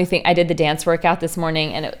definitely think I did the dance workout this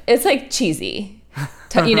morning, and it's, like, cheesy.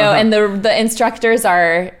 And the instructors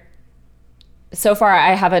are, so far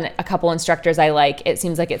I have a couple instructors I like. It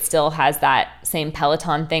seems like it still has that same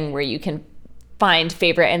Peloton thing where you can find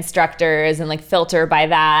favorite instructors and like filter by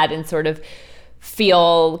that and sort of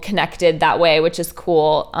feel connected that way, which is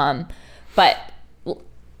cool. But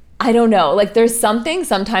I don't know, like there's something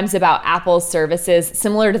sometimes about Apple's services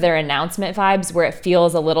similar to their announcement vibes where it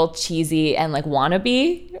feels a little cheesy and like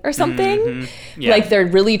wannabe or something. Mm-hmm. Yeah. Like they're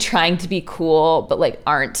really trying to be cool, but like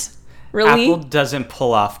aren't really. Apple doesn't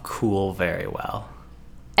pull off cool very well.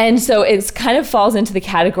 And so it kind of falls into the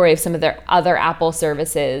category of some of their other Apple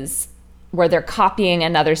services where they're copying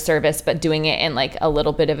another service, but doing it in like a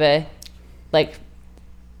little bit of a, like,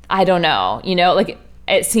 I don't know, like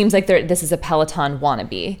it seems like this is a Peloton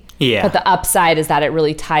wannabe. Yeah. But the upside is that it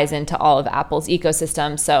really ties into all of Apple's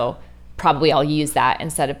ecosystem. So probably I'll use that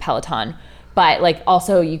instead of Peloton. But like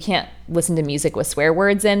also you can't listen to music with swear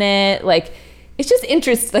words in it. Like it's just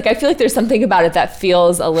interesting. Like I feel like there's something about it that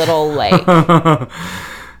feels a little like,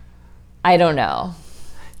 I don't know.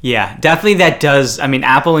 Yeah, definitely that does. I mean,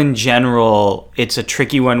 Apple in general, it's a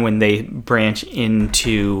tricky one when they branch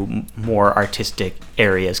into more artistic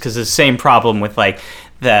areas because the same problem with like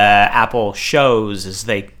the Apple shows is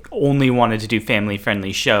they only wanted to do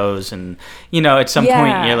family-friendly shows. And, at some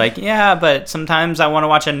point you're like, yeah, but sometimes I want to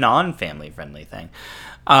watch a non-family-friendly thing.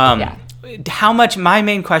 How much, my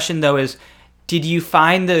main question though is, did you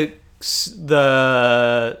find the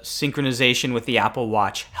synchronization with the Apple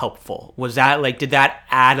Watch helpful? Was that like, did that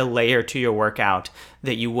add a layer to your workout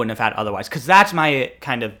that you wouldn't have had otherwise? Because that's my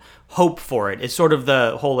kind of hope for it. It's sort of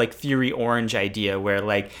the whole like Theory Orange idea where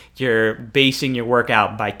like you're basing your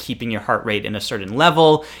workout by keeping your heart rate in a certain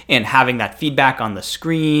level and having that feedback on the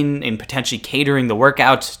screen and potentially catering the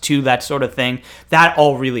workouts to that sort of thing. That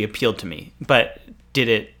all really appealed to me. But did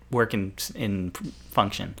it work in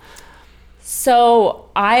function? So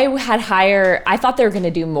I thought they were going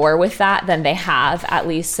to do more with that than they have, at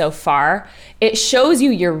least so far. It shows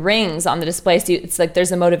you your rings on the display. So it's like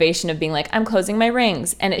there's a motivation of being like, I'm closing my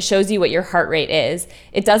rings. And it shows you what your heart rate is.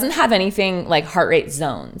 It doesn't have anything like heart rate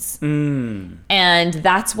zones. And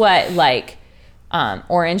that's what like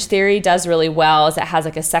Orange Theory does really well is it has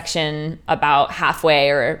like a section about halfway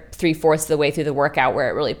or 3/4 of the way through the workout where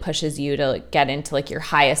it really pushes you to like, get into like your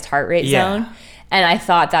highest heart rate zone. And I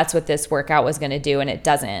thought that's what this workout was going to do, and it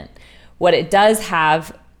doesn't. What it does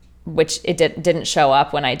have, which it didn't show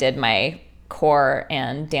up when I did my core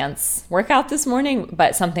and dance workout this morning,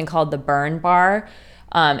 but something called the burn bar.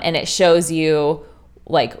 And it shows you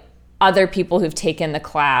like other people who've taken the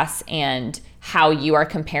class and how you are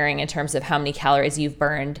comparing in terms of how many calories you've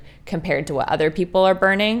burned compared to what other people are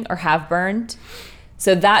burning or have burned.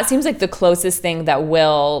 So that seems like the closest thing that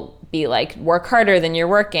will be like, work harder than you're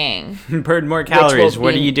working. Burn more calories.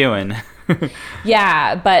 What are you doing?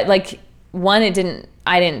 Yeah, but like no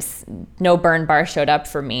burn bar showed up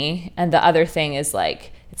for me. And the other thing is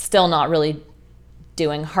like, it's still not really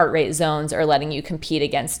doing heart rate zones or letting you compete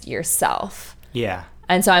against yourself. Yeah.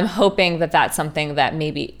 And so I'm hoping that that's something that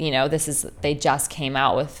maybe, they just came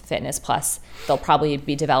out with Fitness Plus. They'll probably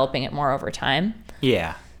be developing it more over time.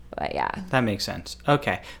 Yeah. But yeah. That makes sense.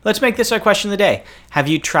 Okay. Let's make this our question of the day. Have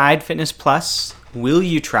you tried Fitness Plus? Will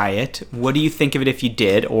you try it? What do you think of it if you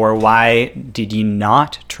did? Or why did you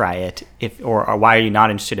not try it? Or why are you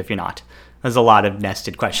not interested if you're not? There's a lot of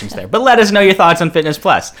nested questions there. But let us know your thoughts on Fitness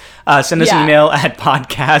Plus. Send us an email at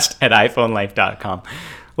podcast@iPhoneLife.com.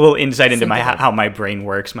 A little insight into how my brain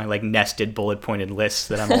works, my like nested bullet pointed lists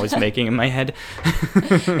that I'm always making in my head.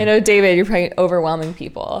 David, you're probably overwhelming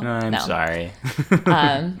people. I'm sorry.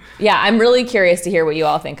 I'm really curious to hear what you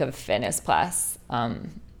all think of Fitness Plus. I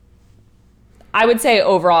would say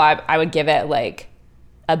overall, I would give it like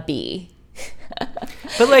a B.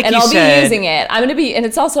 But like and you I'll said, be using it. And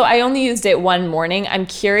it's also, I only used it one morning. I'm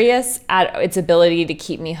curious at its ability to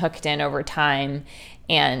keep me hooked in over time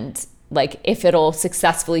and like if it'll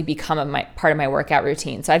successfully become part of my workout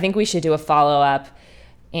routine. So I think we should do a follow-up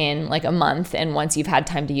in like a month and once you've had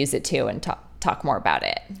time to use it too and talk more about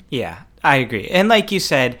it. Yeah, I agree. And like you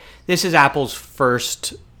said, this is Apple's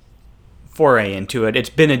first foray into it. It's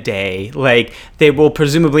been a day. Like they will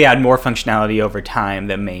presumably add more functionality over time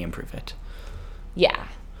that may improve it. Yeah.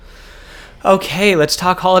 Okay, let's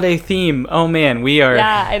talk holiday theme. Oh man, we are.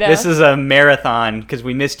 Yeah, I know. This is a marathon because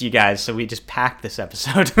we missed you guys, so we just packed this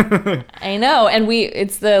episode. I know, and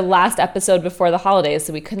it's the last episode before the holidays,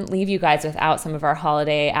 so we couldn't leave you guys without some of our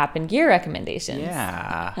holiday app and gear recommendations.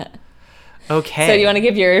 Yeah. Okay. So you want to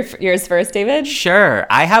give yours first, David? Sure.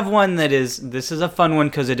 I have one this is a fun one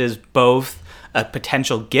because it is both a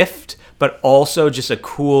potential gift, but also just a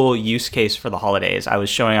cool use case for the holidays. I was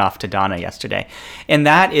showing off to Donna yesterday, and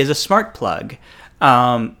that is a smart plug.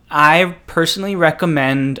 I personally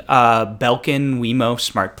recommend Belkin Wemo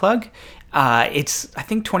smart plug. It's, I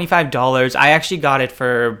think, $25. I actually got it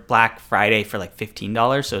for Black Friday for like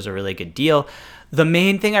 $15, so it was a really good deal. The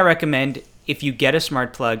main thing I recommend if you get a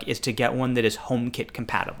smart plug is to get one that is HomeKit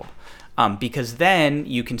compatible. Because then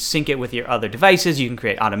you can sync it with your other devices, you can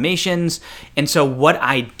create automations. And so what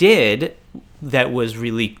I did that was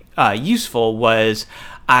really useful was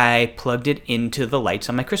I plugged it into the lights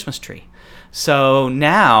on my Christmas tree. So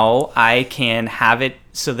now I can have it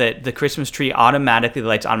so that the Christmas tree the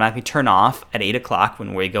lights automatically turn off at 8 o'clock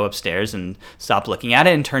when we go upstairs and stop looking at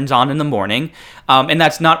it, and turns on in the morning. And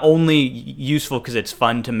that's not only useful because it's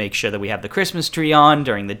fun to make sure that we have the Christmas tree on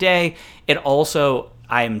during the day, it also,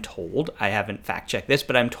 I'm told, I haven't fact-checked this,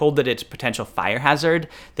 but I'm told that it's a potential fire hazard,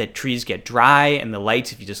 that trees get dry and the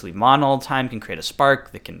lights, if you just leave them on all the time, can create a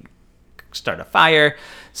spark that can start a fire.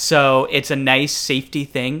 So it's a nice safety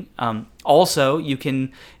thing. Also, you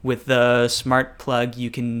can, with the smart plug,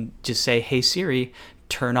 you can just say, hey Siri,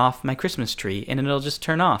 turn off my Christmas tree, and it'll just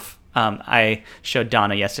turn off. I showed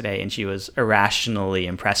Donna yesterday, and she was irrationally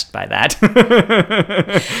impressed by that.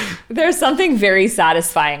 There's something very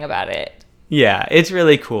satisfying about it. Yeah, it's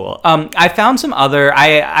really cool. I found some other,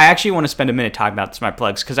 I actually want to spend a minute talking about smart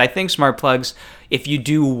plugs, because I think smart plugs, if you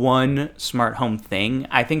do one smart home thing,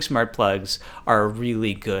 I think smart plugs are a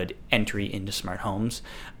really good entry into smart homes.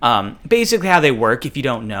 Basically how they work, if you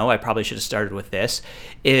don't know, I probably should have started with this,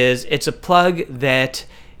 is it's a plug that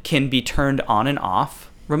can be turned on and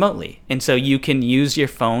off remotely. And so you can use your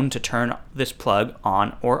phone to turn this plug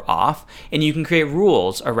on or off, and you can create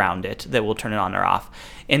rules around it that will turn it on or off.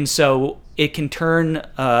 And so it can turn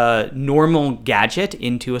a normal gadget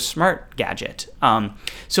into a smart gadget.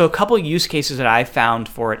 So a couple use cases that I found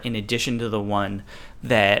for it, in addition to the one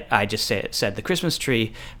that I just said, the Christmas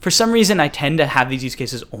tree. For some reason, I tend to have these use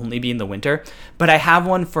cases only be in the winter, but I have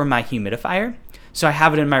one for my humidifier. So I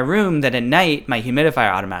have it in my room that at night, my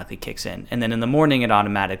humidifier automatically kicks in, and then in the morning, it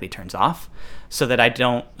automatically turns off, so that I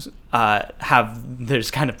don't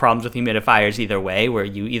there's kind of problems with humidifiers either way, where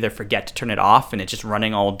you either forget to turn it off and it's just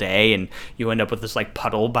running all day and you end up with this like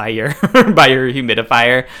puddle by your by your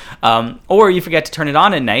humidifier, or you forget to turn it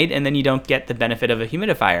on at night and then you don't get the benefit of a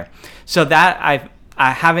humidifier. So that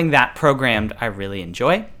having that programmed, I really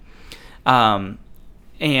enjoy.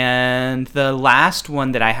 And the last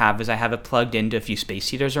one that I have is I have it plugged into a few space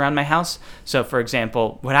heaters around my house. So, for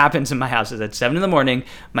example, what happens in my house is at 7 in the morning,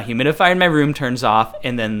 my humidifier in my room turns off,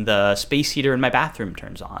 and then the space heater in my bathroom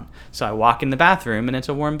turns on. So I walk in the bathroom, and it's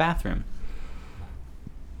a warm bathroom.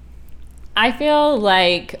 I feel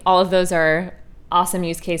like all of those are awesome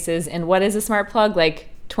use cases. And what is a smart plug? Like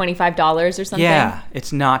 $25 or something? Yeah,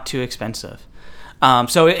 it's not too expensive.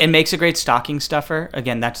 So it makes a great stocking stuffer.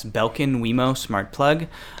 Again, that's Belkin Wemo Smart Plug.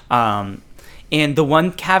 And the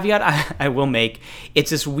one caveat I will make,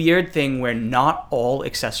 it's this weird thing where not all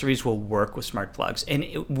accessories will work with smart plugs. And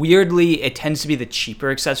weirdly, it tends to be the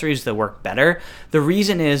cheaper accessories that work better. The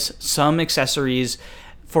reason is some accessories,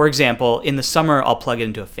 for example, in the summer, I'll plug it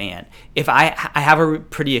into a fan. If I have a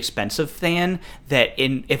pretty expensive fan that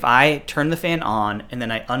if I turn the fan on and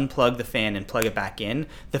then I unplug the fan and plug it back in,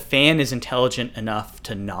 the fan is intelligent enough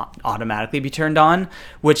to not automatically be turned on,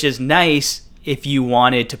 which is nice if you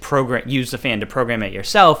wanted to use the fan to program it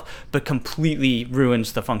yourself, but completely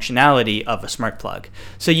ruins the functionality of a smart plug.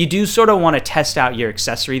 So you do sort of want to test out your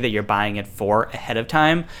accessory that you're buying it for ahead of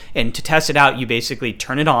time. And to test it out, you basically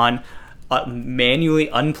turn it on, manually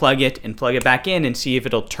unplug it and plug it back in and see if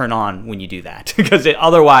it'll turn on when you do that, because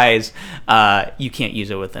otherwise you can't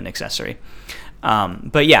use it with an accessory.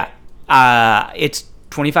 But yeah, it's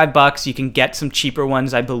 $25. You can get some cheaper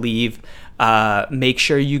ones, I believe. Make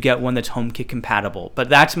sure you get one that's HomeKit compatible. But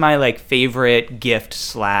that's my like favorite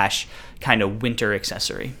gift / kind of winter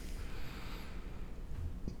accessory.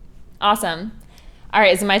 Awesome. All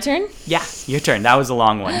right, is it my turn? Yeah, your turn. That was a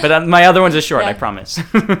long one, but my other ones are short, yeah. I promise.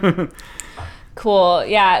 Cool.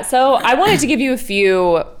 Yeah. So I wanted to give you a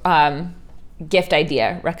few gift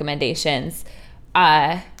idea recommendations.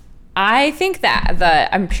 I think that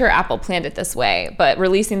I'm sure Apple planned it this way, but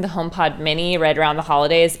releasing the HomePod Mini right around the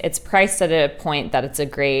holidays, it's priced at a point that it's a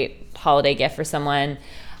great holiday gift for someone.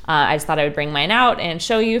 I just thought I would bring mine out and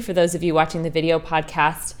show you for those of you watching the video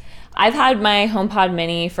podcast. I've had my HomePod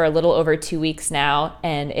Mini for a little over 2 weeks now,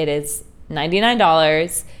 and it is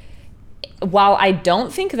 $99. While I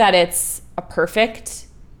don't think that it's a perfect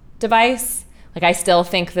device, like I still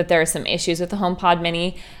think that there are some issues with the HomePod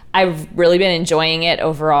Mini, I've really been enjoying it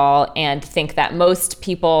overall, and think that most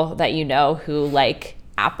people that you know who like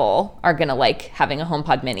Apple are going to like having a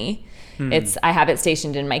HomePod mini. I have it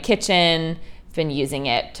stationed in my kitchen. Been using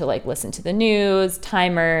it to like listen to the news,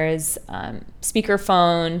 timers,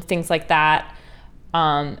 speakerphone, things like that.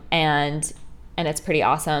 And it's pretty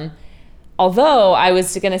awesome. Although I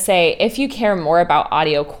was going to say, if you care more about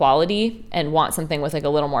audio quality and want something with like a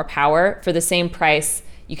little more power, for the same price,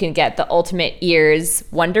 you can get the Ultimate Ears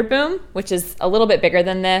Wonder Boom, which is a little bit bigger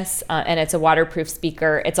than this, and it's a waterproof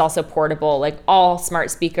speaker. It's also portable. Like all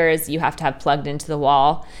smart speakers, you have to have plugged into the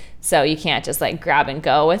wall, so you can't just like grab and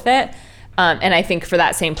go with it. And I think for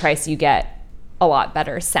that same price, you get a lot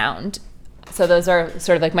better sound. So those are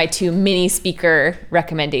sort of like my 2 mini speaker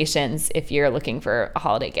recommendations if you're looking for a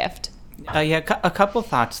holiday gift. A couple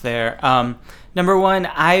thoughts there. Number one,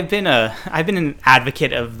 I've been an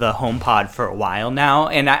advocate of the HomePod for a while now,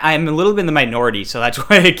 and I'm a little bit in the minority, so that's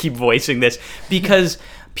why I keep voicing this, because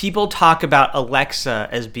people talk about Alexa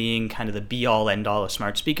as being kind of the be-all, end-all of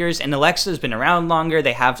smart speakers, and Alexa's been around longer.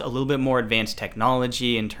 They have a little bit more advanced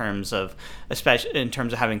technology especially in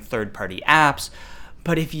terms of having third-party apps.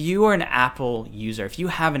 But if you are an Apple user, if you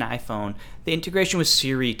have an iPhone, the integration with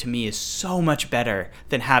Siri to me is so much better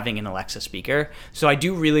than having an Alexa speaker. So I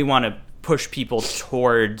do really want to push people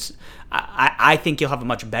towards, I think you'll have a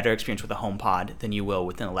much better experience with a HomePod than you will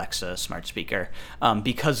with an Alexa smart speaker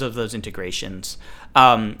because of those integrations.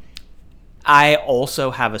 I also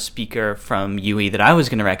have a speaker from UE that I was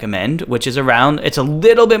going to recommend, which is it's a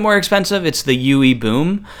little bit more expensive. It's the UE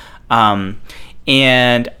Boom.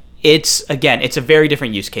 And it's a very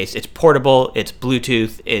different use case. It's portable, it's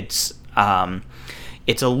Bluetooth,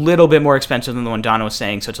 it's a little bit more expensive than the one Donna was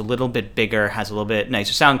saying, so it's a little bit bigger, has a little bit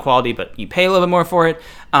nicer sound quality, but you pay a little bit more for it.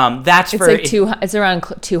 It's around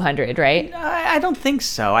 200, right? I don't think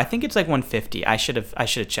so. I think it's like 150. I should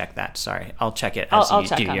have checked that. Sorry, I'll check it as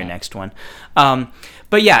you do your next one.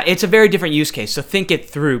 But yeah, it's a very different use case. So think it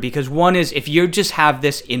through, because one is if you just have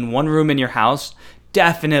this in one room in your house,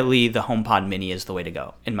 definitely the HomePod Mini is the way to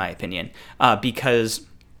go, in my opinion, because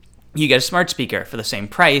you get a smart speaker for the same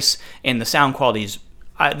price, and the sound quality is.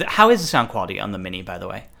 How is the sound quality on the Mini, by the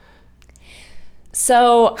way?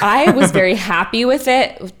 So I was very happy with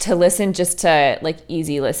it to listen just to like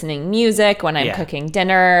easy listening music when I'm cooking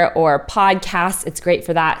dinner or podcasts. It's great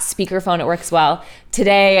for that. Speakerphone, it works well.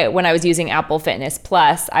 Today, when I was using Apple Fitness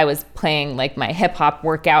Plus, I was playing like my hip hop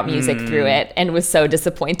workout music through it and was so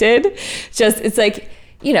disappointed. It's like,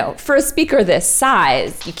 for a speaker this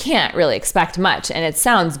size, you can't really expect much, and it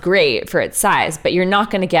sounds great for its size, but you're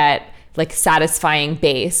not going to get like satisfying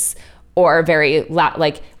bass or very loud.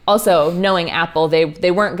 Like also knowing Apple,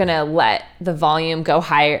 they weren't going to let the volume go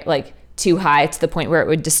higher, like too high to the point where it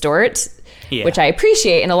would distort, which I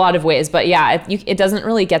appreciate in a lot of ways. But yeah, it doesn't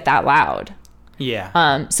really get that loud.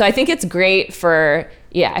 Yeah. So I think it's great for,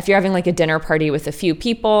 if you're having like a dinner party with a few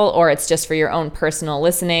people, or it's just for your own personal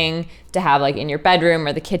listening to have like in your bedroom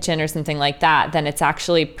or the kitchen or something like that, then it's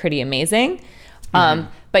actually pretty amazing.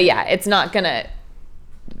 But yeah, it's not gonna,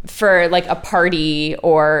 for like a party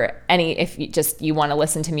or if you want to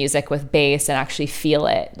listen to music with bass and actually feel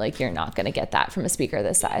it, like you're not going to get that from a speaker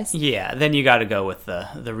this size. Yeah, then you got to go with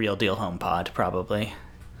the real deal HomePod probably.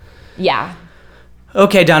 Yeah.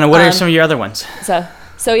 Okay, Donna, what are some of your other ones? So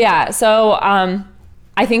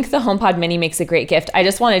I think the HomePod Mini makes a great gift. I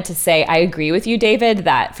just wanted to say I agree with you, David,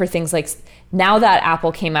 that for things like now that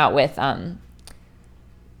Apple came out with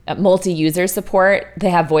multi-user support, they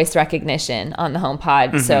have voice recognition on the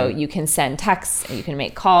HomePod, so you can send texts, you can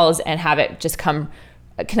make calls, and have it just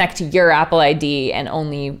connect to your Apple ID and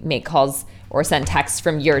only make calls or send texts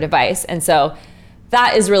from your device. And so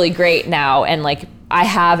that is really great now. And like I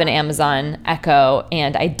have an Amazon Echo,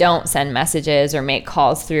 and I don't send messages or make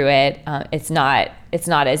calls through it. It's not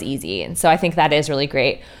as easy, and so I think that is really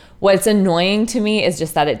great. What's annoying to me is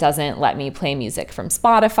just that it doesn't let me play music from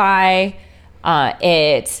Spotify.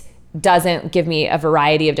 It doesn't give me a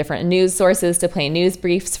variety of different news sources to play news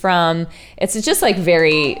briefs from. It's just like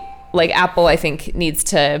very, like Apple, I think, needs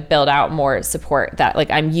to build out more support that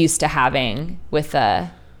like I'm used to having with the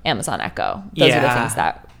Amazon Echo. Those are the things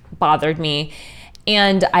that bothered me.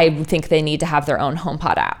 And I think they need to have their own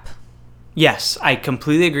HomePod app. Yes, I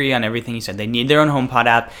completely agree on everything you said. They need their own HomePod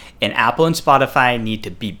app, and Apple and Spotify need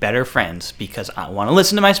to be better friends, because I want to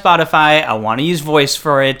listen to my Spotify. I want to use voice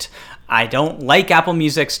for it. I don't like Apple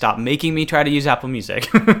Music. Stop making me try to use Apple Music.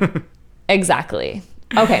 Exactly.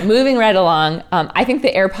 Okay, moving right along. I think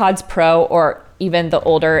the AirPods Pro, or even the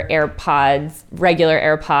older AirPods, regular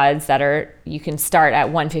AirPods you can start at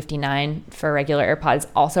 $159 for regular AirPods,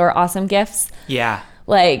 also are awesome gifts. Yeah.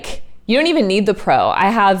 Like, You don't even need the Pro. I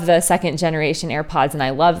have the second generation AirPods and I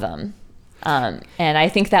love them. And I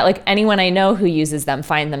think that like anyone I know who uses them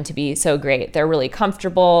find them to be so great. They're really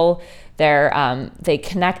comfortable. They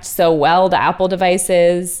connect so well to Apple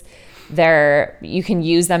devices. You can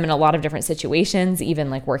use them in a lot of different situations, even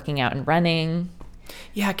like working out and running.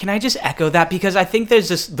 Yeah, can I just echo that? Because I think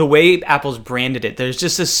there's the way Apple's branded it, there's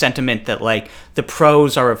just this sentiment that like the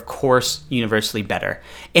Pros are of course universally better.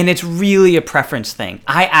 And it's really a preference thing.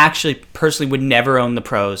 I actually personally would never own the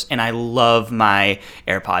Pros, and I love my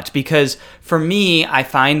AirPods because for me, I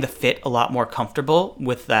find the fit a lot more comfortable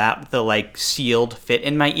with the like sealed fit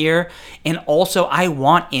in my ear. And also I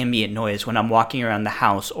want ambient noise when I'm walking around the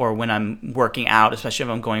house or when I'm working out, especially if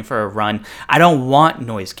I'm going for a run. I don't want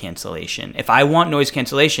noise cancellation. If I want noise cancellation,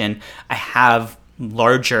 I have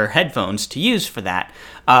larger headphones to use for that.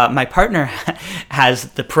 My partner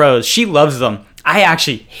has the Pros. She loves them. I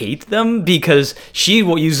actually hate them because she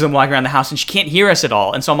will use them walking around the house and she can't hear us at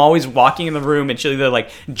all. And so I'm always walking in the room and she'll either like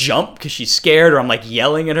jump because she's scared or I'm like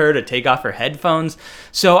yelling at her to take off her headphones.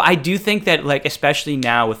 So I do think that like, especially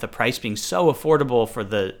now with the price being so affordable for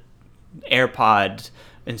the AirPods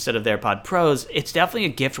instead of the AirPod Pros, it's definitely a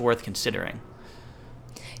gift worth considering.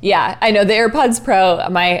 Yeah, I know the AirPods Pro,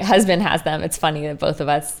 my husband has them. It's funny that both of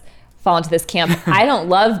us fall into this camp. I don't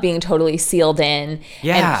love being totally sealed in.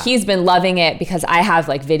 Yeah. And he's been loving it because I have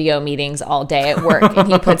like video meetings all day at work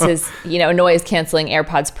and he puts his, noise canceling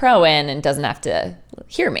AirPods Pro in and doesn't have to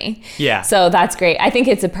hear me. Yeah. So that's great. I think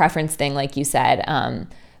it's a preference thing, like you said.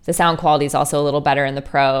 The sound quality is also a little better in the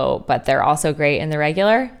Pro, but they're also great in the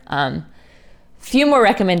regular. Few more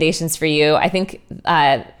recommendations for you. I think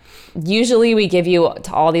usually we give you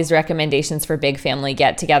to all these recommendations for big family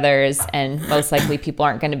get-togethers, and most likely people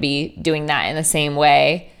aren't going to be doing that in the same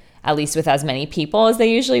way, at least with as many people as they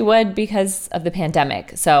usually would because of the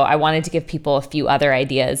pandemic. So I wanted to give people a few other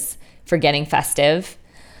ideas for getting festive.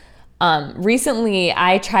 Recently,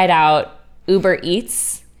 I tried out Uber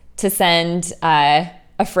Eats to send a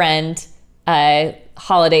friend a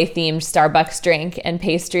holiday-themed Starbucks drink and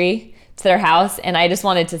pastry to their house. And I just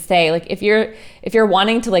wanted to say, like, if you're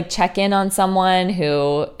wanting to like check in on someone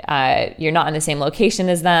who you're not in the same location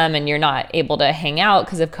as them and you're not able to hang out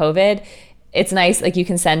because of COVID, it's nice, like you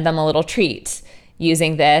can send them a little treat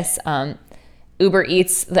using this. Uber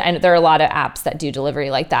Eats, and there are a lot of apps that do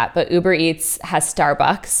delivery like that, but Uber Eats has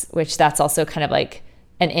Starbucks, which that's also kind of like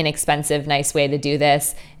an inexpensive, nice way to do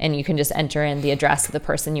this. And you can just enter in the address of the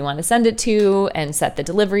person you want to send it to and set the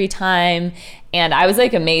delivery time. And I was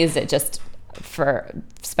like amazed at just for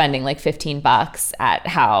spending like $15 at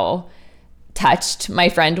how touched my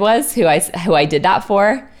friend was who I did that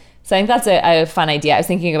for. So I think that's a fun idea. I was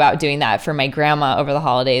thinking about doing that for my grandma over the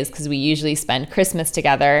holidays because we usually spend Christmas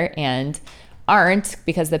together and aren't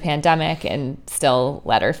because of the pandemic, and still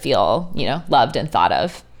let her feel, loved and thought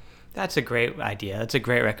of. That's a great idea. That's a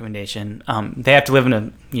great recommendation. They have to live in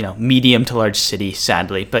a medium to large city,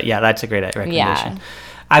 sadly. But yeah, that's a great recommendation. Yeah.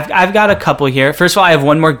 I've got a couple here. First of all, I have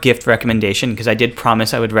one more gift recommendation because I did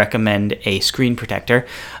promise I would recommend a screen protector.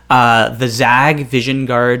 The Zag Vision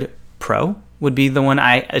Guard Pro would be the one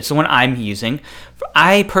it's the one I'm using.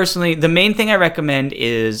 I personally, the main thing I recommend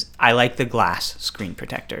is I like the glass screen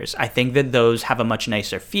protectors. I think that those have a much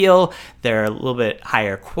nicer feel. They're a little bit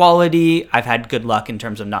higher quality. I've had good luck in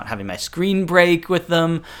terms of not having my screen break with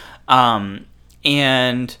them.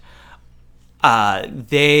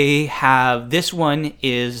 They have, this one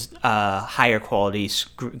is higher quality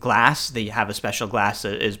glass. They have a special glass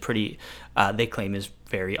that is pretty, they claim is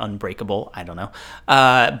very unbreakable. I don't know.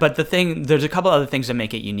 But there's a couple other things that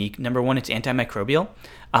make it unique. Number one, it's antimicrobial.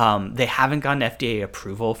 They haven't gotten FDA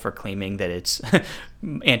approval for claiming that it's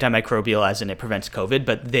antimicrobial as in it prevents COVID,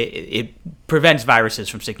 but it prevents viruses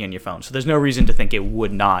from sticking on your phone. So there's no reason to think it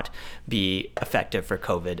would not be effective for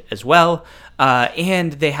COVID as well.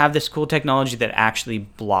 And they have this cool technology that actually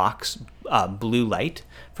blocks blue light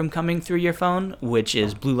from coming through your phone, which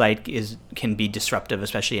is blue light can be disruptive,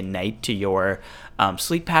 especially at night, to your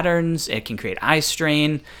sleep patterns. It can create eye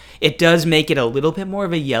strain. It does make it a little bit more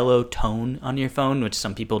of a yellow tone on your phone, which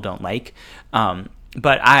some people don't like.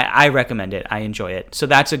 But I recommend it. I enjoy it. So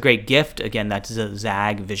that's a great gift. Again, that's the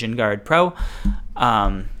Zag Vision Guard Pro.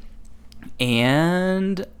 And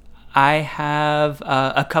I have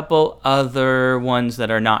a couple other ones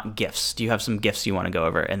that are not gifts. Do you have some gifts you want to go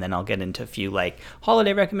over? And then I'll get into a few like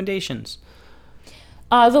holiday recommendations.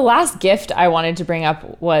 The last gift I wanted to bring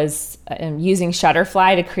up was using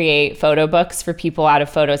Shutterfly to create photo books for people out of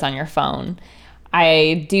photos on your phone.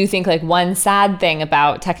 I do think like one sad thing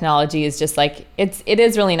about technology is just like it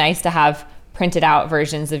is really nice to have printed out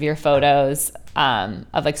versions of your photos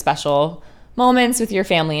of like special moments with your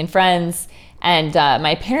family and friends. And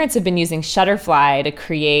my parents have been using Shutterfly to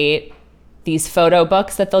create these photo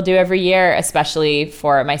books that they'll do every year, especially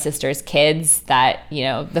for my sister's kids that,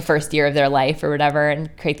 the first year of their life or whatever,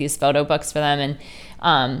 and create these photo books for them.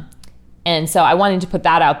 And so I wanted to put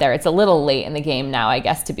that out there. It's a little late in the game now, I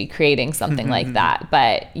guess, to be creating something like that,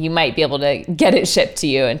 but you might be able to get it shipped to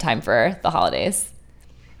you in time for the holidays.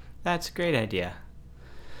 That's a great idea.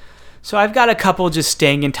 So I've got a couple just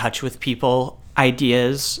staying in touch with people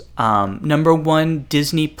ideas. Number one,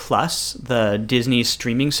 Disney Plus, the Disney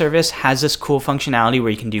streaming service, has this cool functionality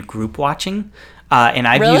where you can do group watching. And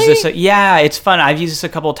I've used this. Yeah, it's fun. I've used this a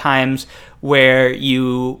couple times where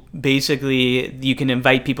you can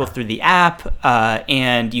invite people through the app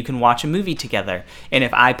and you can watch a movie together. And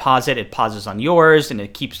if I pause it, it pauses on yours and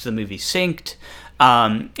it keeps the movie synced.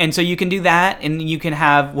 And so you can do that, and you can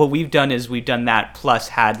have, what we've done is we've done that plus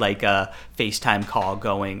had like a FaceTime call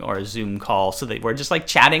going or a Zoom call so that we're just like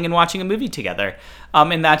chatting and watching a movie together.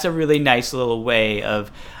 And that's a really nice little way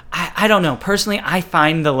of, I don't know, personally, I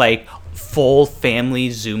find the like full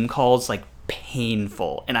family Zoom calls like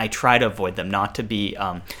painful, and I try to avoid them, not to be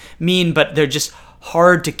mean, but they're just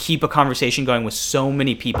hard to keep a conversation going with so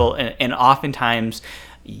many people, and oftentimes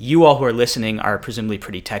you all who are listening are presumably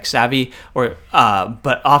pretty tech savvy,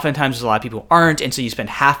 but oftentimes there's a lot of people who aren't, and so you spend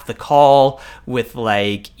half the call with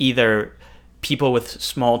like either people with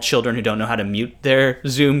small children who don't know how to mute their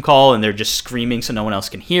Zoom call and they're just screaming so no one else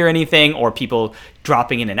can hear anything, or people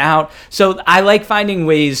dropping in and out. So I like finding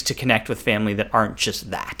ways to connect with family that aren't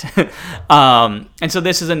just that. And so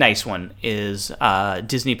this is a nice one, is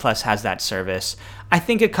Disney Plus has that service. I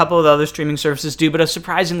think a couple of the other streaming services do, but a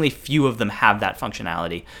surprisingly few of them have that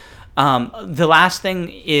functionality. The last thing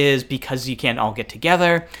is, because you can't all get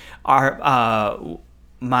together,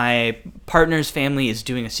 my partner's family is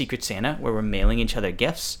doing a Secret Santa where we're mailing each other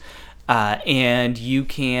gifts. And you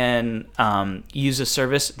can use a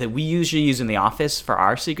service that we usually use in the office for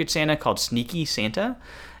our Secret Santa called Sneaky Santa.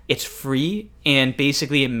 It's free, and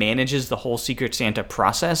basically it manages the whole Secret Santa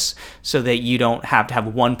process so that you don't have to have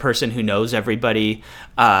one person who knows everybody,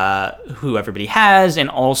 who everybody has, and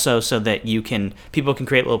also so that people can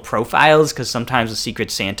create little profiles, because sometimes with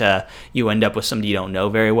Secret Santa you end up with somebody you don't know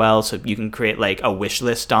very well, so you can create like a wish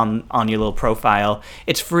list on your little profile.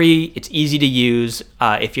 It's free, it's easy to use.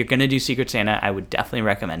 If you're going to do Secret Santa, I would definitely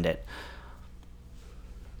recommend it.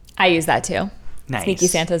 I use that too. Nice. Sneaky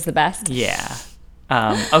Santa's the best. Yeah.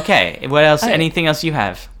 Okay, what else? Anything else you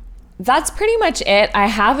have? That's pretty much it. I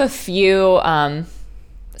have a few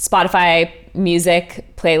Spotify music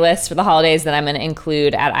playlists for the holidays that I'm going to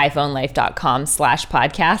include at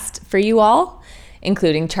iPhoneLife.com/podcast for you all,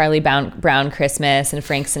 including Charlie Brown Christmas and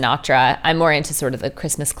Frank Sinatra. I'm more into sort of the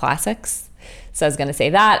Christmas classics, so I was going to say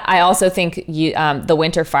that. I also think the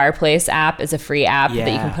Winter Fireplace app is a free app that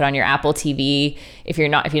you can put on your Apple TV. If you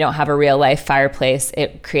don't have a real life fireplace,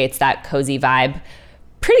 it creates that cozy vibe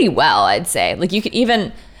pretty well, I'd say. Like, you could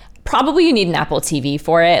even, probably you need an Apple TV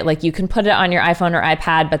for it. Like, you can put it on your iPhone or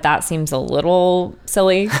iPad, but that seems a little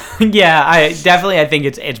silly. Yeah, I think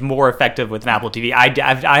it's more effective with an Apple TV.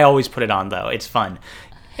 I always put it on though. It's fun.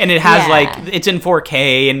 And it has it's in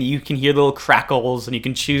 4K, and you can hear little crackles, and you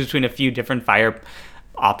can choose between a few different fire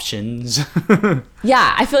options.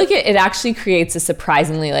 Yeah, I feel like it actually creates a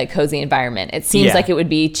surprisingly like cozy environment. It seems like it would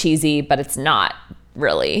be cheesy, but it's not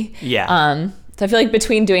really. Yeah. So I feel like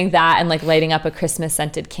between doing that and like lighting up a Christmas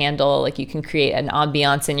scented candle, like you can create an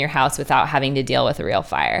ambiance in your house without having to deal with a real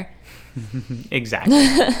fire. Exactly.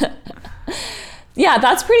 Yeah,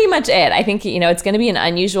 that's pretty much it. I think, it's going to be an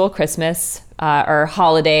unusual Christmas or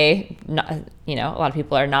holiday. A lot of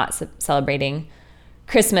people are not celebrating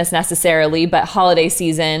Christmas necessarily, but holiday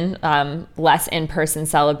season, less in-person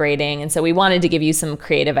celebrating. And so we wanted to give you some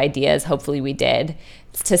creative ideas. Hopefully we did,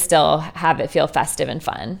 to still have it feel festive and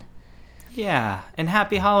fun. Yeah, and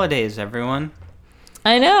happy holidays, everyone.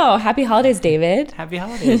 I know. Happy holidays, David. Happy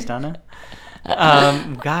holidays, Donna.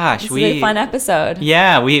 Gosh, this is a fun episode.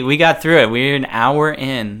 Yeah, we got through it. We're an hour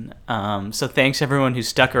in. So thanks everyone who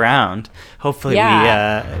stuck around. Hopefully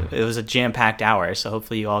it was a jam-packed hour, so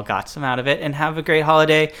hopefully you all got some out of it, and have a great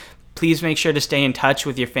holiday. Please make sure to stay in touch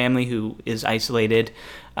with your family who is isolated.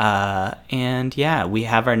 And yeah, we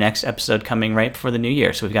have our next episode coming right before the New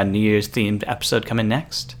Year. So we've got a New Year's themed episode coming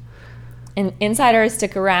next. And insiders,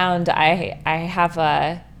 stick around. I have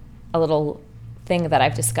a little thing that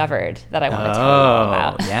I've discovered that I want to tell you all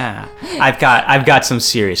about. Yeah. I've got some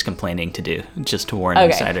serious complaining to do, just to warn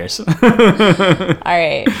insiders. All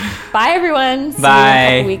right. Bye, everyone. See you in a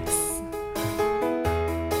couple weeks.